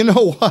 But you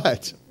know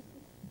what?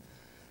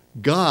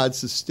 God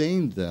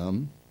sustained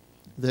them.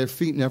 Their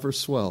feet never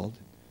swelled.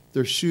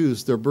 Their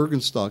shoes, their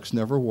Birkenstocks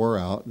never wore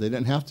out. They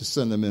didn't have to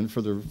send them in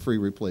for their free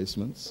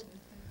replacements.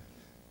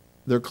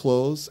 Their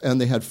clothes,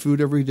 and they had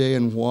food every day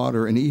and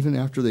water, and even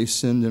after they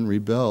sinned and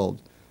rebelled.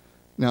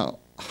 Now,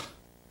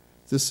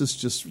 this is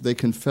just, they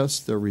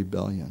confessed their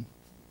rebellion.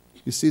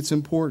 You see, it's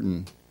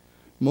important.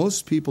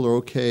 Most people are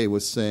okay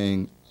with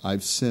saying,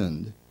 I've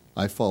sinned,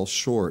 I fall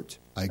short,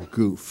 I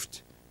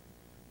goofed.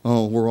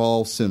 Oh, we're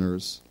all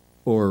sinners.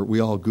 Or we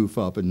all goof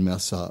up and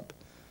mess up.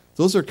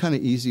 Those are kind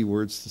of easy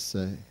words to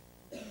say.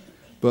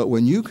 But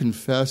when you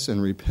confess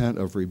and repent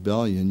of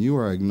rebellion, you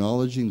are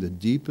acknowledging the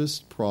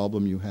deepest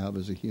problem you have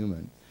as a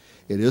human.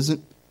 It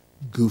isn't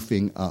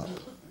goofing up.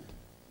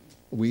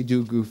 We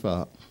do goof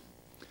up.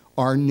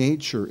 Our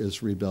nature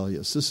is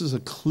rebellious. This is a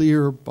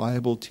clear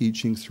Bible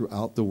teaching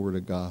throughout the Word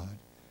of God.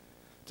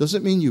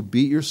 Doesn't mean you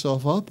beat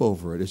yourself up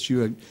over it. It's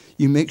you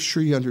make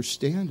sure you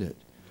understand it.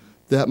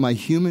 That my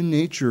human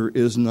nature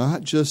is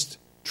not just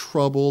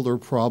troubled or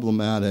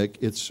problematic,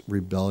 it's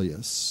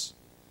rebellious.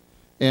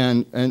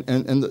 So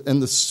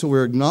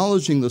we're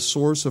acknowledging the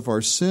source of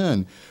our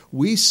sin.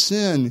 We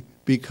sin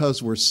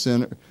because we're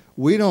sinners.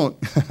 We're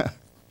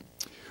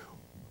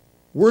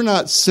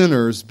not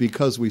sinners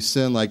because we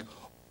sin like,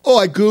 oh,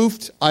 I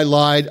goofed, I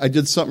lied, I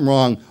did something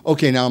wrong,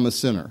 okay, now I'm a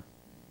sinner.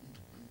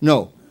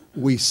 No,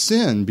 we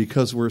sin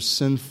because we're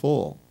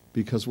sinful.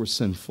 because we're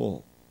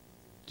sinful.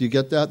 Do you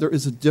get that? There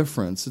is a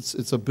difference.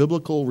 It's a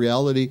biblical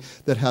reality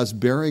that has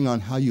bearing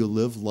on how you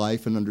live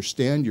life and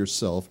understand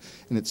yourself,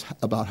 and it's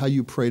about how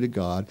you pray to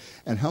God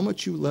and how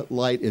much you let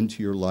light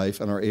into your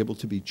life and are able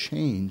to be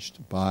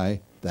changed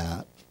by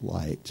that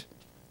light.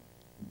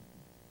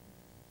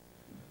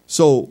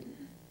 So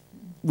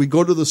we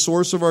go to the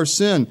source of our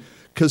sin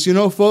because,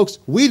 folks,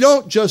 we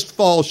don't just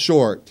fall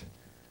short.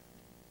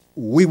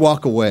 We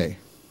walk away.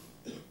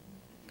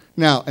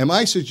 Now, am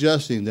I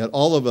suggesting that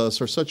all of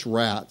us are such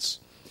rats?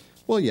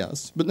 Well,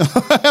 yes, but no.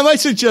 Am I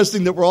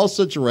suggesting that we're all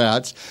such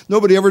rats,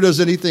 nobody ever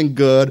does anything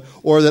good,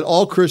 or that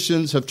all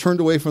Christians have turned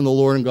away from the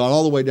Lord and gone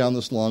all the way down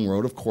this long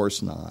road? Of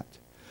course not.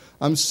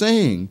 I'm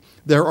saying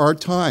there are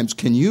times,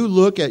 can you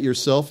look at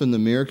yourself in the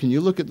mirror? Can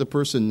you look at the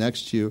person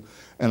next to you?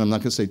 And I'm not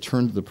going to say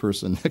turn to the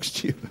person next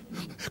to you.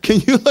 Can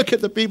you look at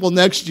the people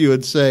next to you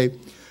and say,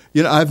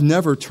 I've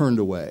never turned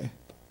away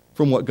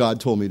from what God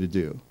told me to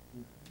do.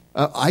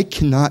 I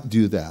cannot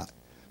do that.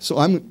 So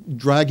I'm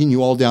dragging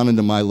you all down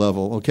into my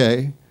level,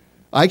 okay?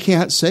 I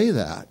can't say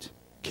that.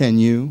 Can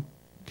you?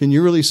 Can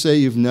you really say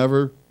you've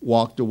never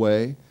walked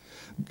away?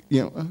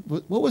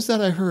 What was that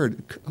I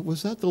heard?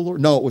 Was that the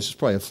Lord? No, it was just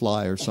probably a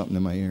fly or something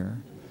in my ear.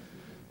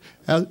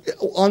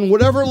 On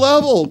whatever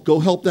level, go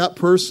help that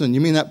person.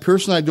 You mean that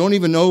person I don't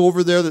even know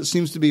over there that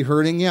seems to be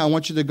hurting? Yeah, I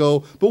want you to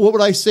go. But what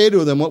would I say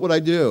to them? What would I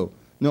do?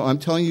 No, I'm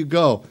telling you,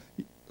 go.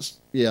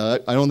 Yeah,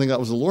 I don't think that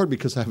was the Lord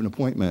because I have an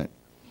appointment.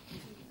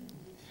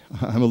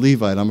 I'm a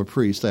Levite. I'm a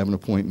priest. I have an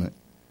appointment,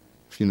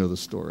 if you know the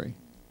story.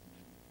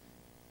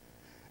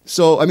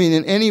 So,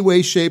 in any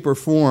way, shape, or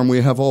form,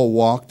 we have all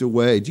walked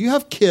away. Do you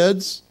have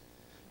kids?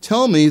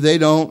 Tell me they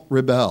don't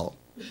rebel.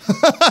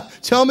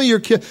 Tell me your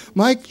kid.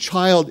 My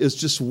child is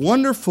just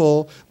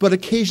wonderful, but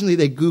occasionally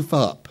they goof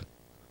up.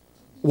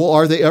 Well,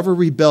 are they ever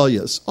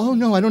rebellious? Oh,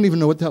 no, I don't even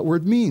know what that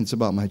word means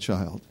about my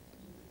child.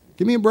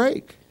 Give me a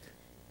break.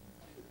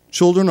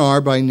 Children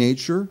are, by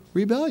nature,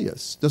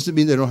 rebellious. Doesn't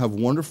mean they don't have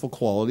wonderful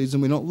qualities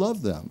and we don't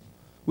love them.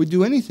 We'd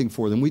do anything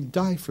for them. We'd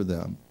die for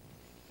them.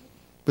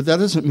 But that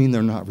doesn't mean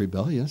they're not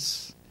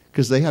rebellious,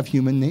 because they have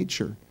human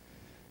nature,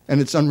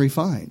 and it's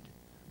unrefined.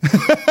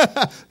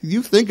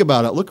 You think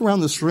about it. Look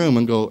around this room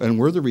and go, and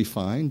we're the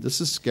refined? This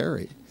is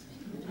scary.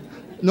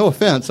 No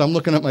offense. I'm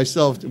looking at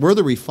myself. We're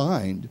the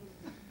refined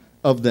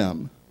of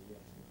them.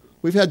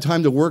 We've had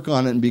time to work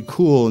on it and be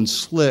cool and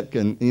slick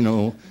and,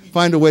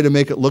 find a way to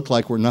make it look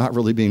like we're not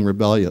really being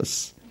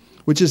rebellious,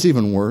 which is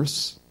even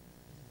worse.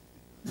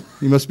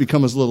 You must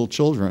become as little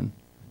children.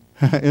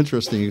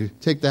 Interesting. You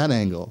take that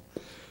angle.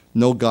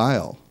 No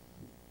guile.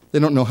 They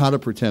don't know how to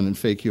pretend and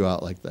fake you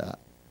out like that.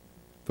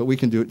 But we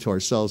can do it to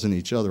ourselves and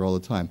each other all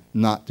the time,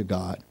 not to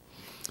God.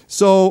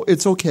 So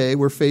it's okay.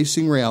 We're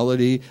facing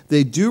reality.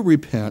 They do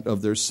repent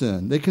of their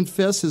sin. They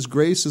confess His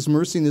grace, His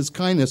mercy, and His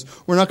kindness.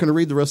 We're not going to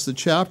read the rest of the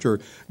chapter.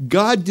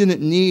 God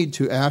didn't need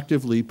to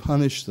actively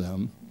punish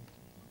them.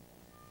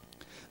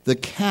 The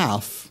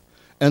calf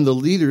and the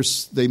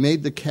leaders, they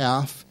made the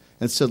calf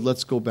and said,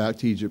 let's go back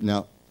to Egypt.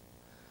 Now,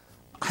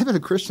 I've been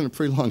a Christian a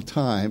pretty long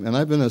time, and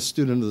I've been a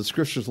student of the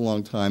Scriptures a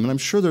long time, and I'm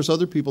sure there's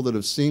other people that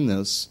have seen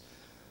this,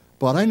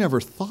 but I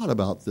never thought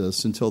about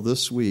this until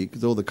this week,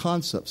 though the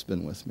concept's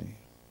been with me.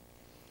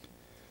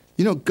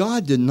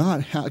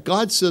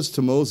 God says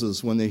to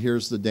Moses when he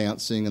hears the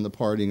dancing and the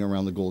partying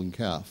around the golden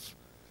calf,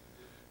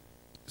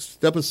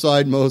 step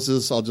aside,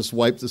 Moses, I'll just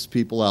wipe this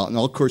people out. And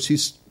of course,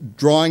 he's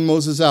drawing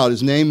Moses out.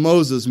 His name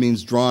Moses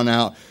means drawn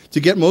out.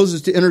 To get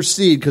Moses to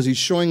intercede, because he's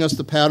showing us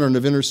the pattern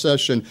of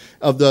intercession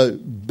of the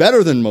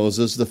better than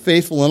Moses, the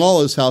faithful in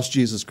all his house,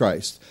 Jesus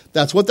Christ.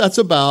 That's what that's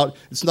about.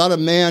 It's not a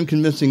man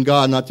convincing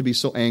God not to be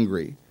so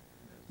angry.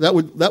 That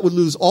would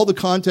lose all the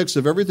context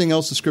of everything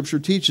else the Scripture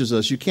teaches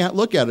us. You can't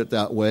look at it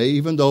that way,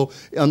 even though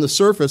on the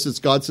surface it's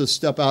God says,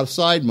 step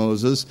outside,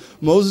 Moses.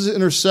 Moses'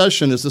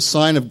 intercession is a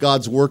sign of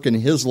God's work in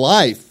his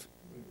life.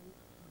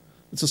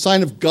 It's a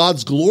sign of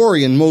God's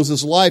glory in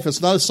Moses' life.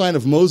 It's not a sign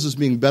of Moses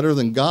being better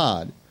than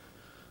God.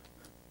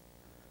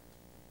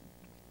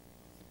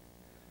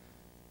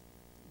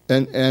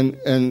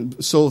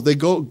 And so they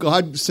go.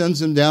 God sends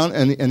them down,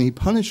 and He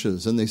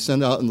punishes. And they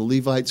send out, and the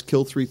Levites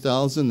kill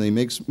 3,000.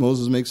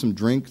 Moses makes them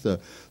drink the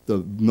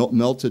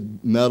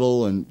melted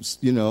metal, and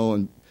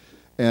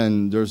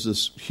there's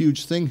this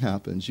huge thing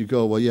happens. You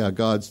go, well, yeah,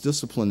 God's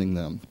disciplining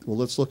them. Well,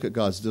 let's look at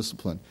God's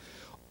discipline.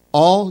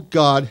 All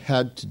God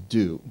had to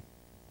do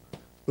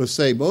was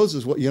say,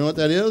 Moses, you know what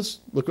that is?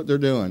 Look what they're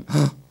doing.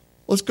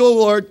 Let's go,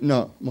 Lord.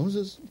 No,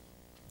 Moses,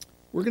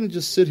 we're going to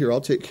just sit here. I'll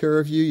take care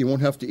of you. You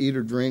won't have to eat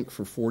or drink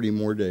for 40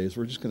 more days.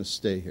 We're just going to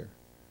stay here.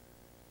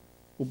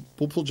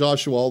 We'll pull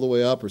Joshua all the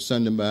way up or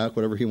send him back,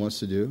 whatever he wants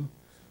to do.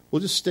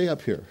 We'll just stay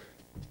up here.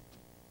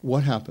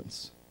 What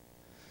happens?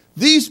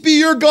 These be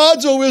your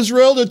gods, O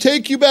Israel, to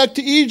take you back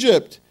to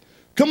Egypt.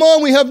 Come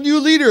on, we have new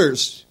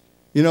leaders.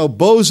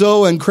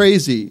 Bozo and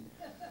crazy.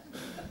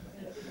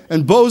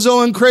 and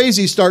bozo and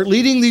crazy start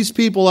leading these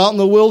people out in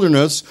the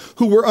wilderness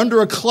who were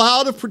under a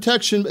cloud of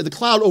protection. The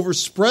cloud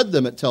overspread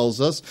them, it tells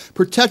us,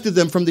 protected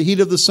them from the heat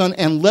of the sun,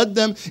 and led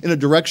them in a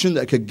direction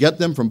that could get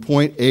them from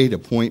point A to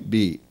point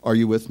B. Are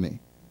you with me?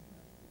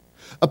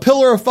 A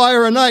pillar of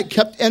fire at night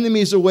kept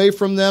enemies away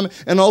from them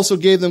and also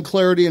gave them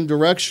clarity and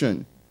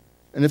direction.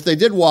 And if they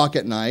did walk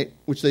at night,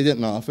 which they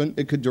didn't often,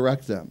 it could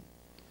direct them.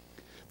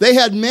 They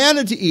had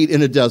manna to eat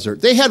in a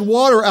desert. They had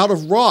water out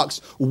of rocks.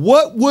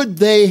 What would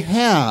they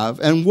have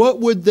and what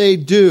would they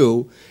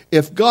do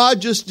if God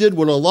just did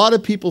what a lot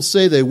of people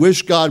say they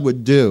wish God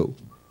would do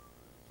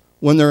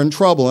when they're in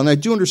trouble? And I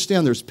do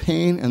understand there's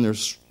pain and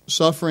there's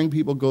suffering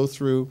people go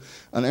through.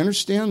 And I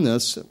understand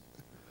this,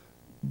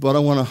 but I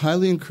want to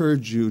highly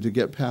encourage you to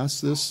get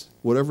past this,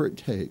 whatever it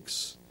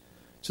takes,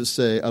 to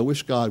say, I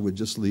wish God would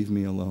just leave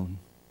me alone.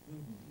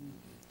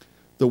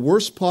 The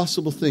worst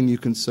possible thing you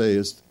can say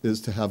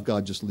is to have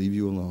God just leave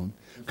you alone.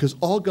 Because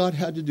all God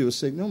had to do is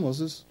say, no,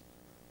 Moses,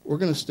 we'll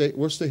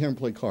stay here and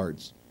play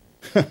cards.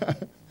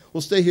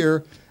 We'll stay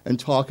here and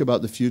talk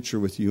about the future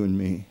with you and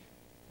me.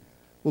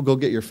 We'll go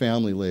get your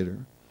family later.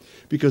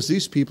 Because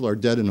these people are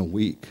dead in a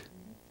week.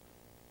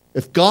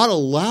 If God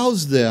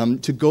allows them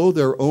to go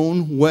their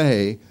own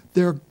way,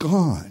 they're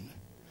gone.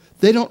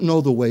 They don't know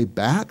the way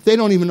back. They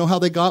don't even know how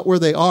they got where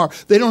they are.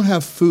 They don't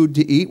have food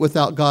to eat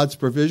without God's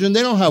provision.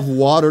 They don't have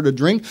water to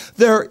drink.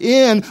 They're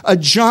in a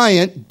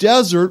giant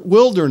desert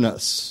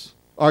wilderness.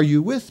 Are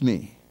you with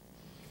me?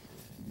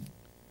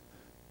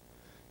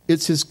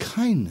 It's his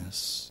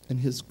kindness and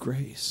his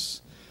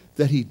grace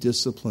that he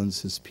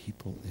disciplines his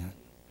people in,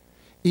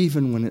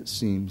 even when it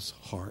seems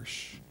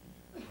harsh.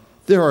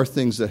 There are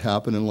things that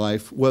happen in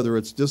life, whether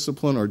it's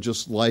discipline or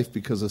just life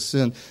because of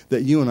sin,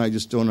 that you and I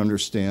just don't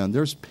understand.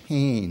 There's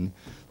pain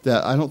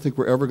that I don't think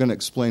we're ever going to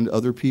explain to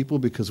other people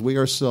because we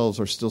ourselves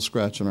are still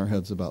scratching our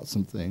heads about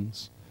some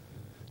things.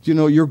 Do you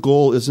know your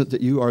goal isn't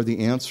that you are the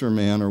answer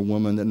man or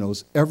woman that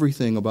knows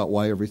everything about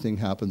why everything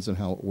happens and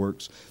how it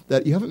works?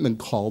 That you haven't been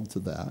called to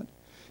that.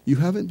 You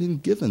haven't been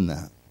given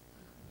that.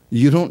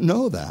 You don't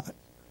know that.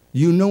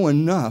 You know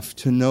enough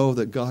to know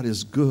that God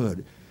is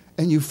good.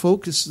 And you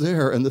focus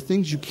there, and the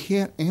things you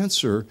can't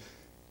answer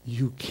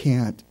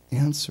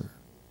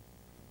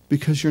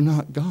because you're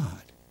not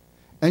God.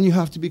 And you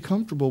have to be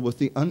comfortable with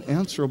the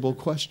unanswerable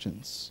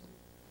questions.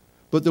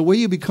 But the way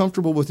you be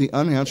comfortable with the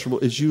unanswerable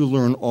is you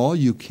learn all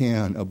you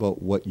can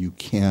about what you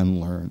can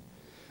learn.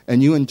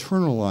 And you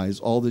internalize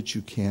all that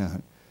you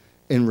can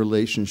in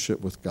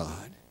relationship with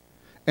God.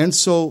 And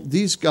so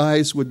these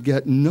guys would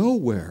get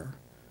nowhere.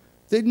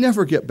 They'd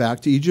never get back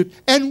to Egypt.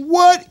 And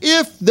what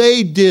if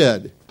they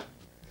did?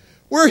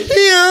 We're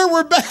here,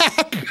 we're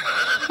back.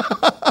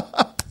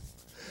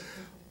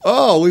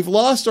 Oh, we've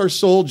lost our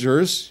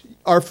soldiers.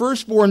 Our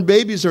firstborn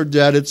babies are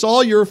dead. It's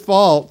all your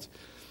fault.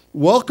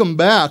 Welcome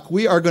back.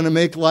 We are going to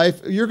make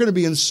life, you're going to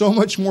be in so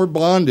much more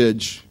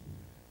bondage.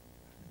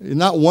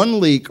 Not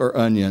one leek or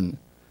onion.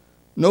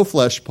 No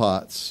flesh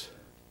pots.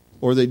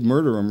 Or they'd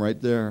murder them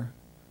right there.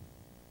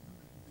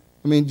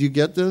 I mean, do you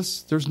get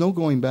this? There's no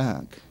going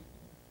back.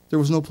 There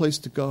was no place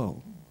to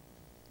go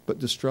but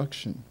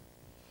destruction.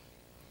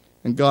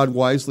 And God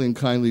wisely and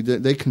kindly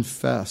did. They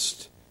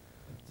confessed.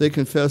 They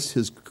confessed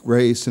his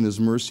grace and his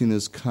mercy and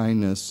his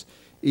kindness,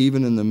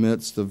 even in the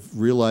midst of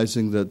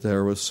realizing that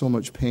there was so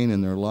much pain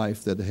in their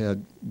life that they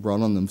had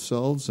brought on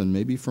themselves and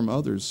maybe from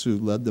others who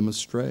led them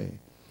astray.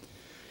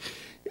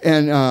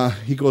 And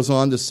he goes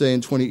on to say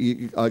in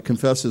 20,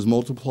 confess his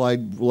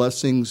multiplied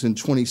blessings in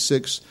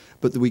 26,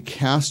 but that we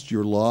cast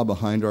your law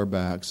behind our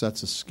backs.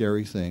 That's a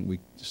scary thing. We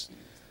just,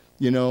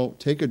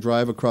 take a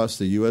drive across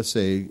the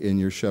USA in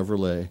your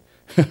Chevrolet.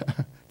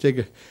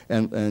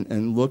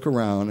 And look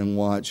around and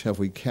watch, have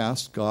we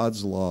cast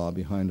God's law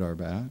behind our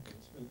back?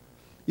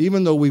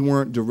 Even though we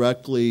weren't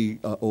directly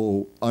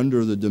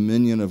under the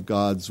dominion of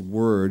God's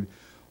word,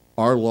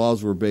 our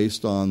laws were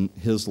based on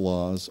his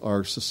laws.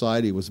 Our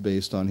society was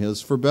based on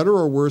his. For better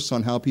or worse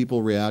on how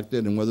people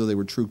reacted and whether they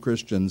were true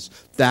Christians,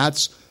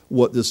 that's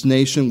what this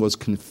nation was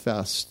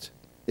confessed.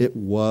 It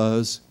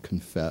was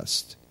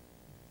confessed.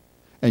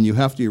 And you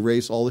have to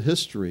erase all the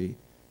history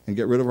and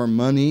get rid of our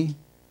money,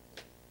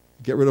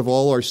 get rid of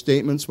all our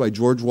statements by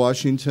George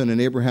Washington and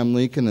Abraham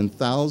Lincoln and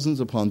thousands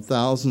upon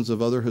thousands of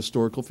other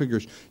historical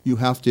figures. You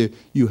have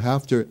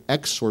to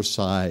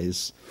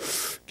exorcise,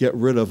 get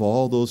rid of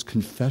all those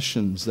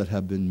confessions that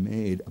have been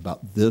made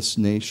about this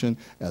nation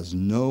as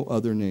no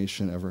other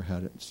nation ever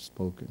had it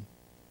spoken.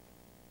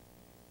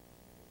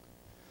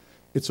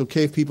 It's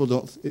okay if people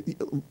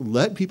don't,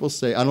 let people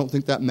say, I don't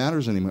think that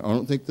matters anymore. I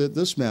don't think that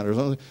this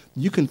matters.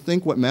 You can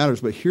think what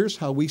matters, but here's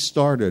how we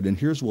started and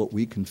here's what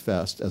we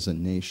confessed as a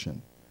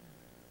nation.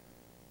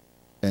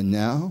 And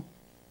now,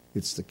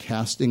 it's the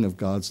casting of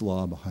God's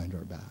law behind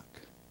our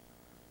back.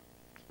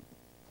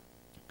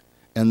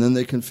 And then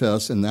they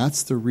confess, and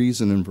that's the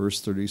reason in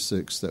verse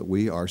 36 that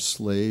we are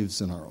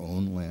slaves in our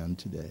own land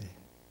today.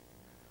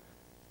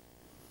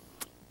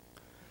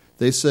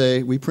 They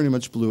say, we pretty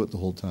much blew it the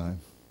whole time,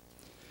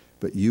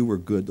 but you were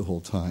good the whole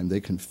time. They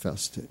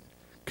confessed it.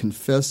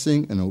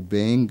 Confessing and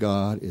obeying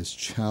God is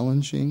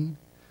challenging,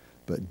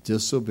 but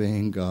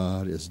disobeying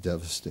God is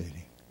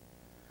devastating.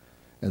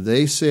 And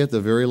they say at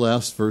the very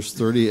last verse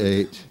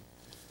 38,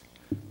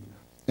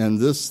 and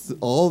this,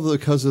 all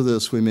because of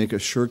this, we make a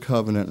sure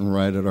covenant and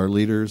write it, our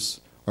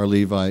leaders, our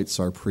Levites,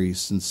 our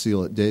priests, and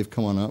seal it. Dave,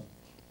 come on up.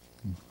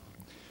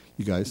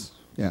 You guys,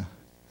 yeah.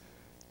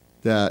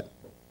 That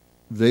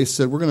they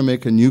said, we're going to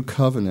make a new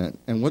covenant.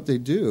 And what they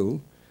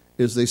do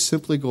is they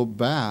simply go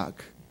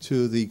back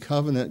to the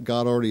covenant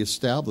God already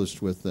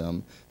established with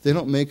them. They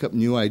don't make up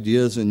new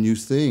ideas and new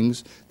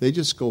things. They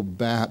just go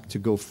back to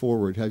go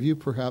forward. Have you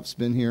perhaps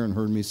been here and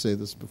heard me say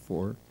this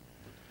before?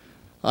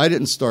 I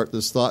didn't start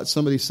this thought.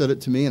 Somebody said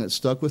it to me, and it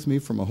stuck with me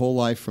for my whole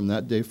life from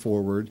that day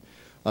forward.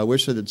 I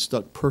wish it had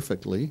stuck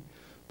perfectly,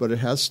 but it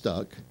has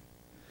stuck.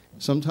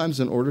 Sometimes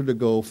in order to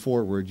go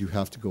forward, you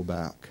have to go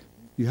back.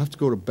 You have to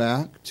go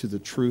back to the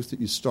truth that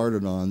you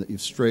started on, that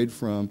you've strayed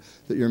from,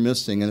 that you're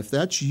missing. And if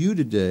that's you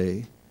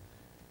today,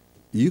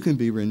 you can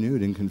be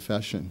renewed in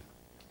confession.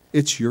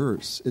 It's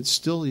yours. It's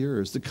still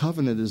yours. The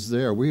covenant is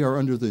there. We are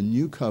under the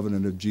new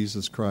covenant of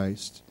Jesus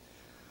Christ.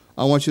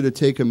 I want you to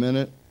take a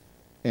minute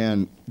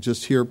and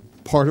just hear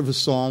part of a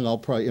song. I'll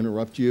probably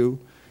interrupt you.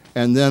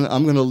 And then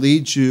I'm going to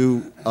lead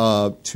you to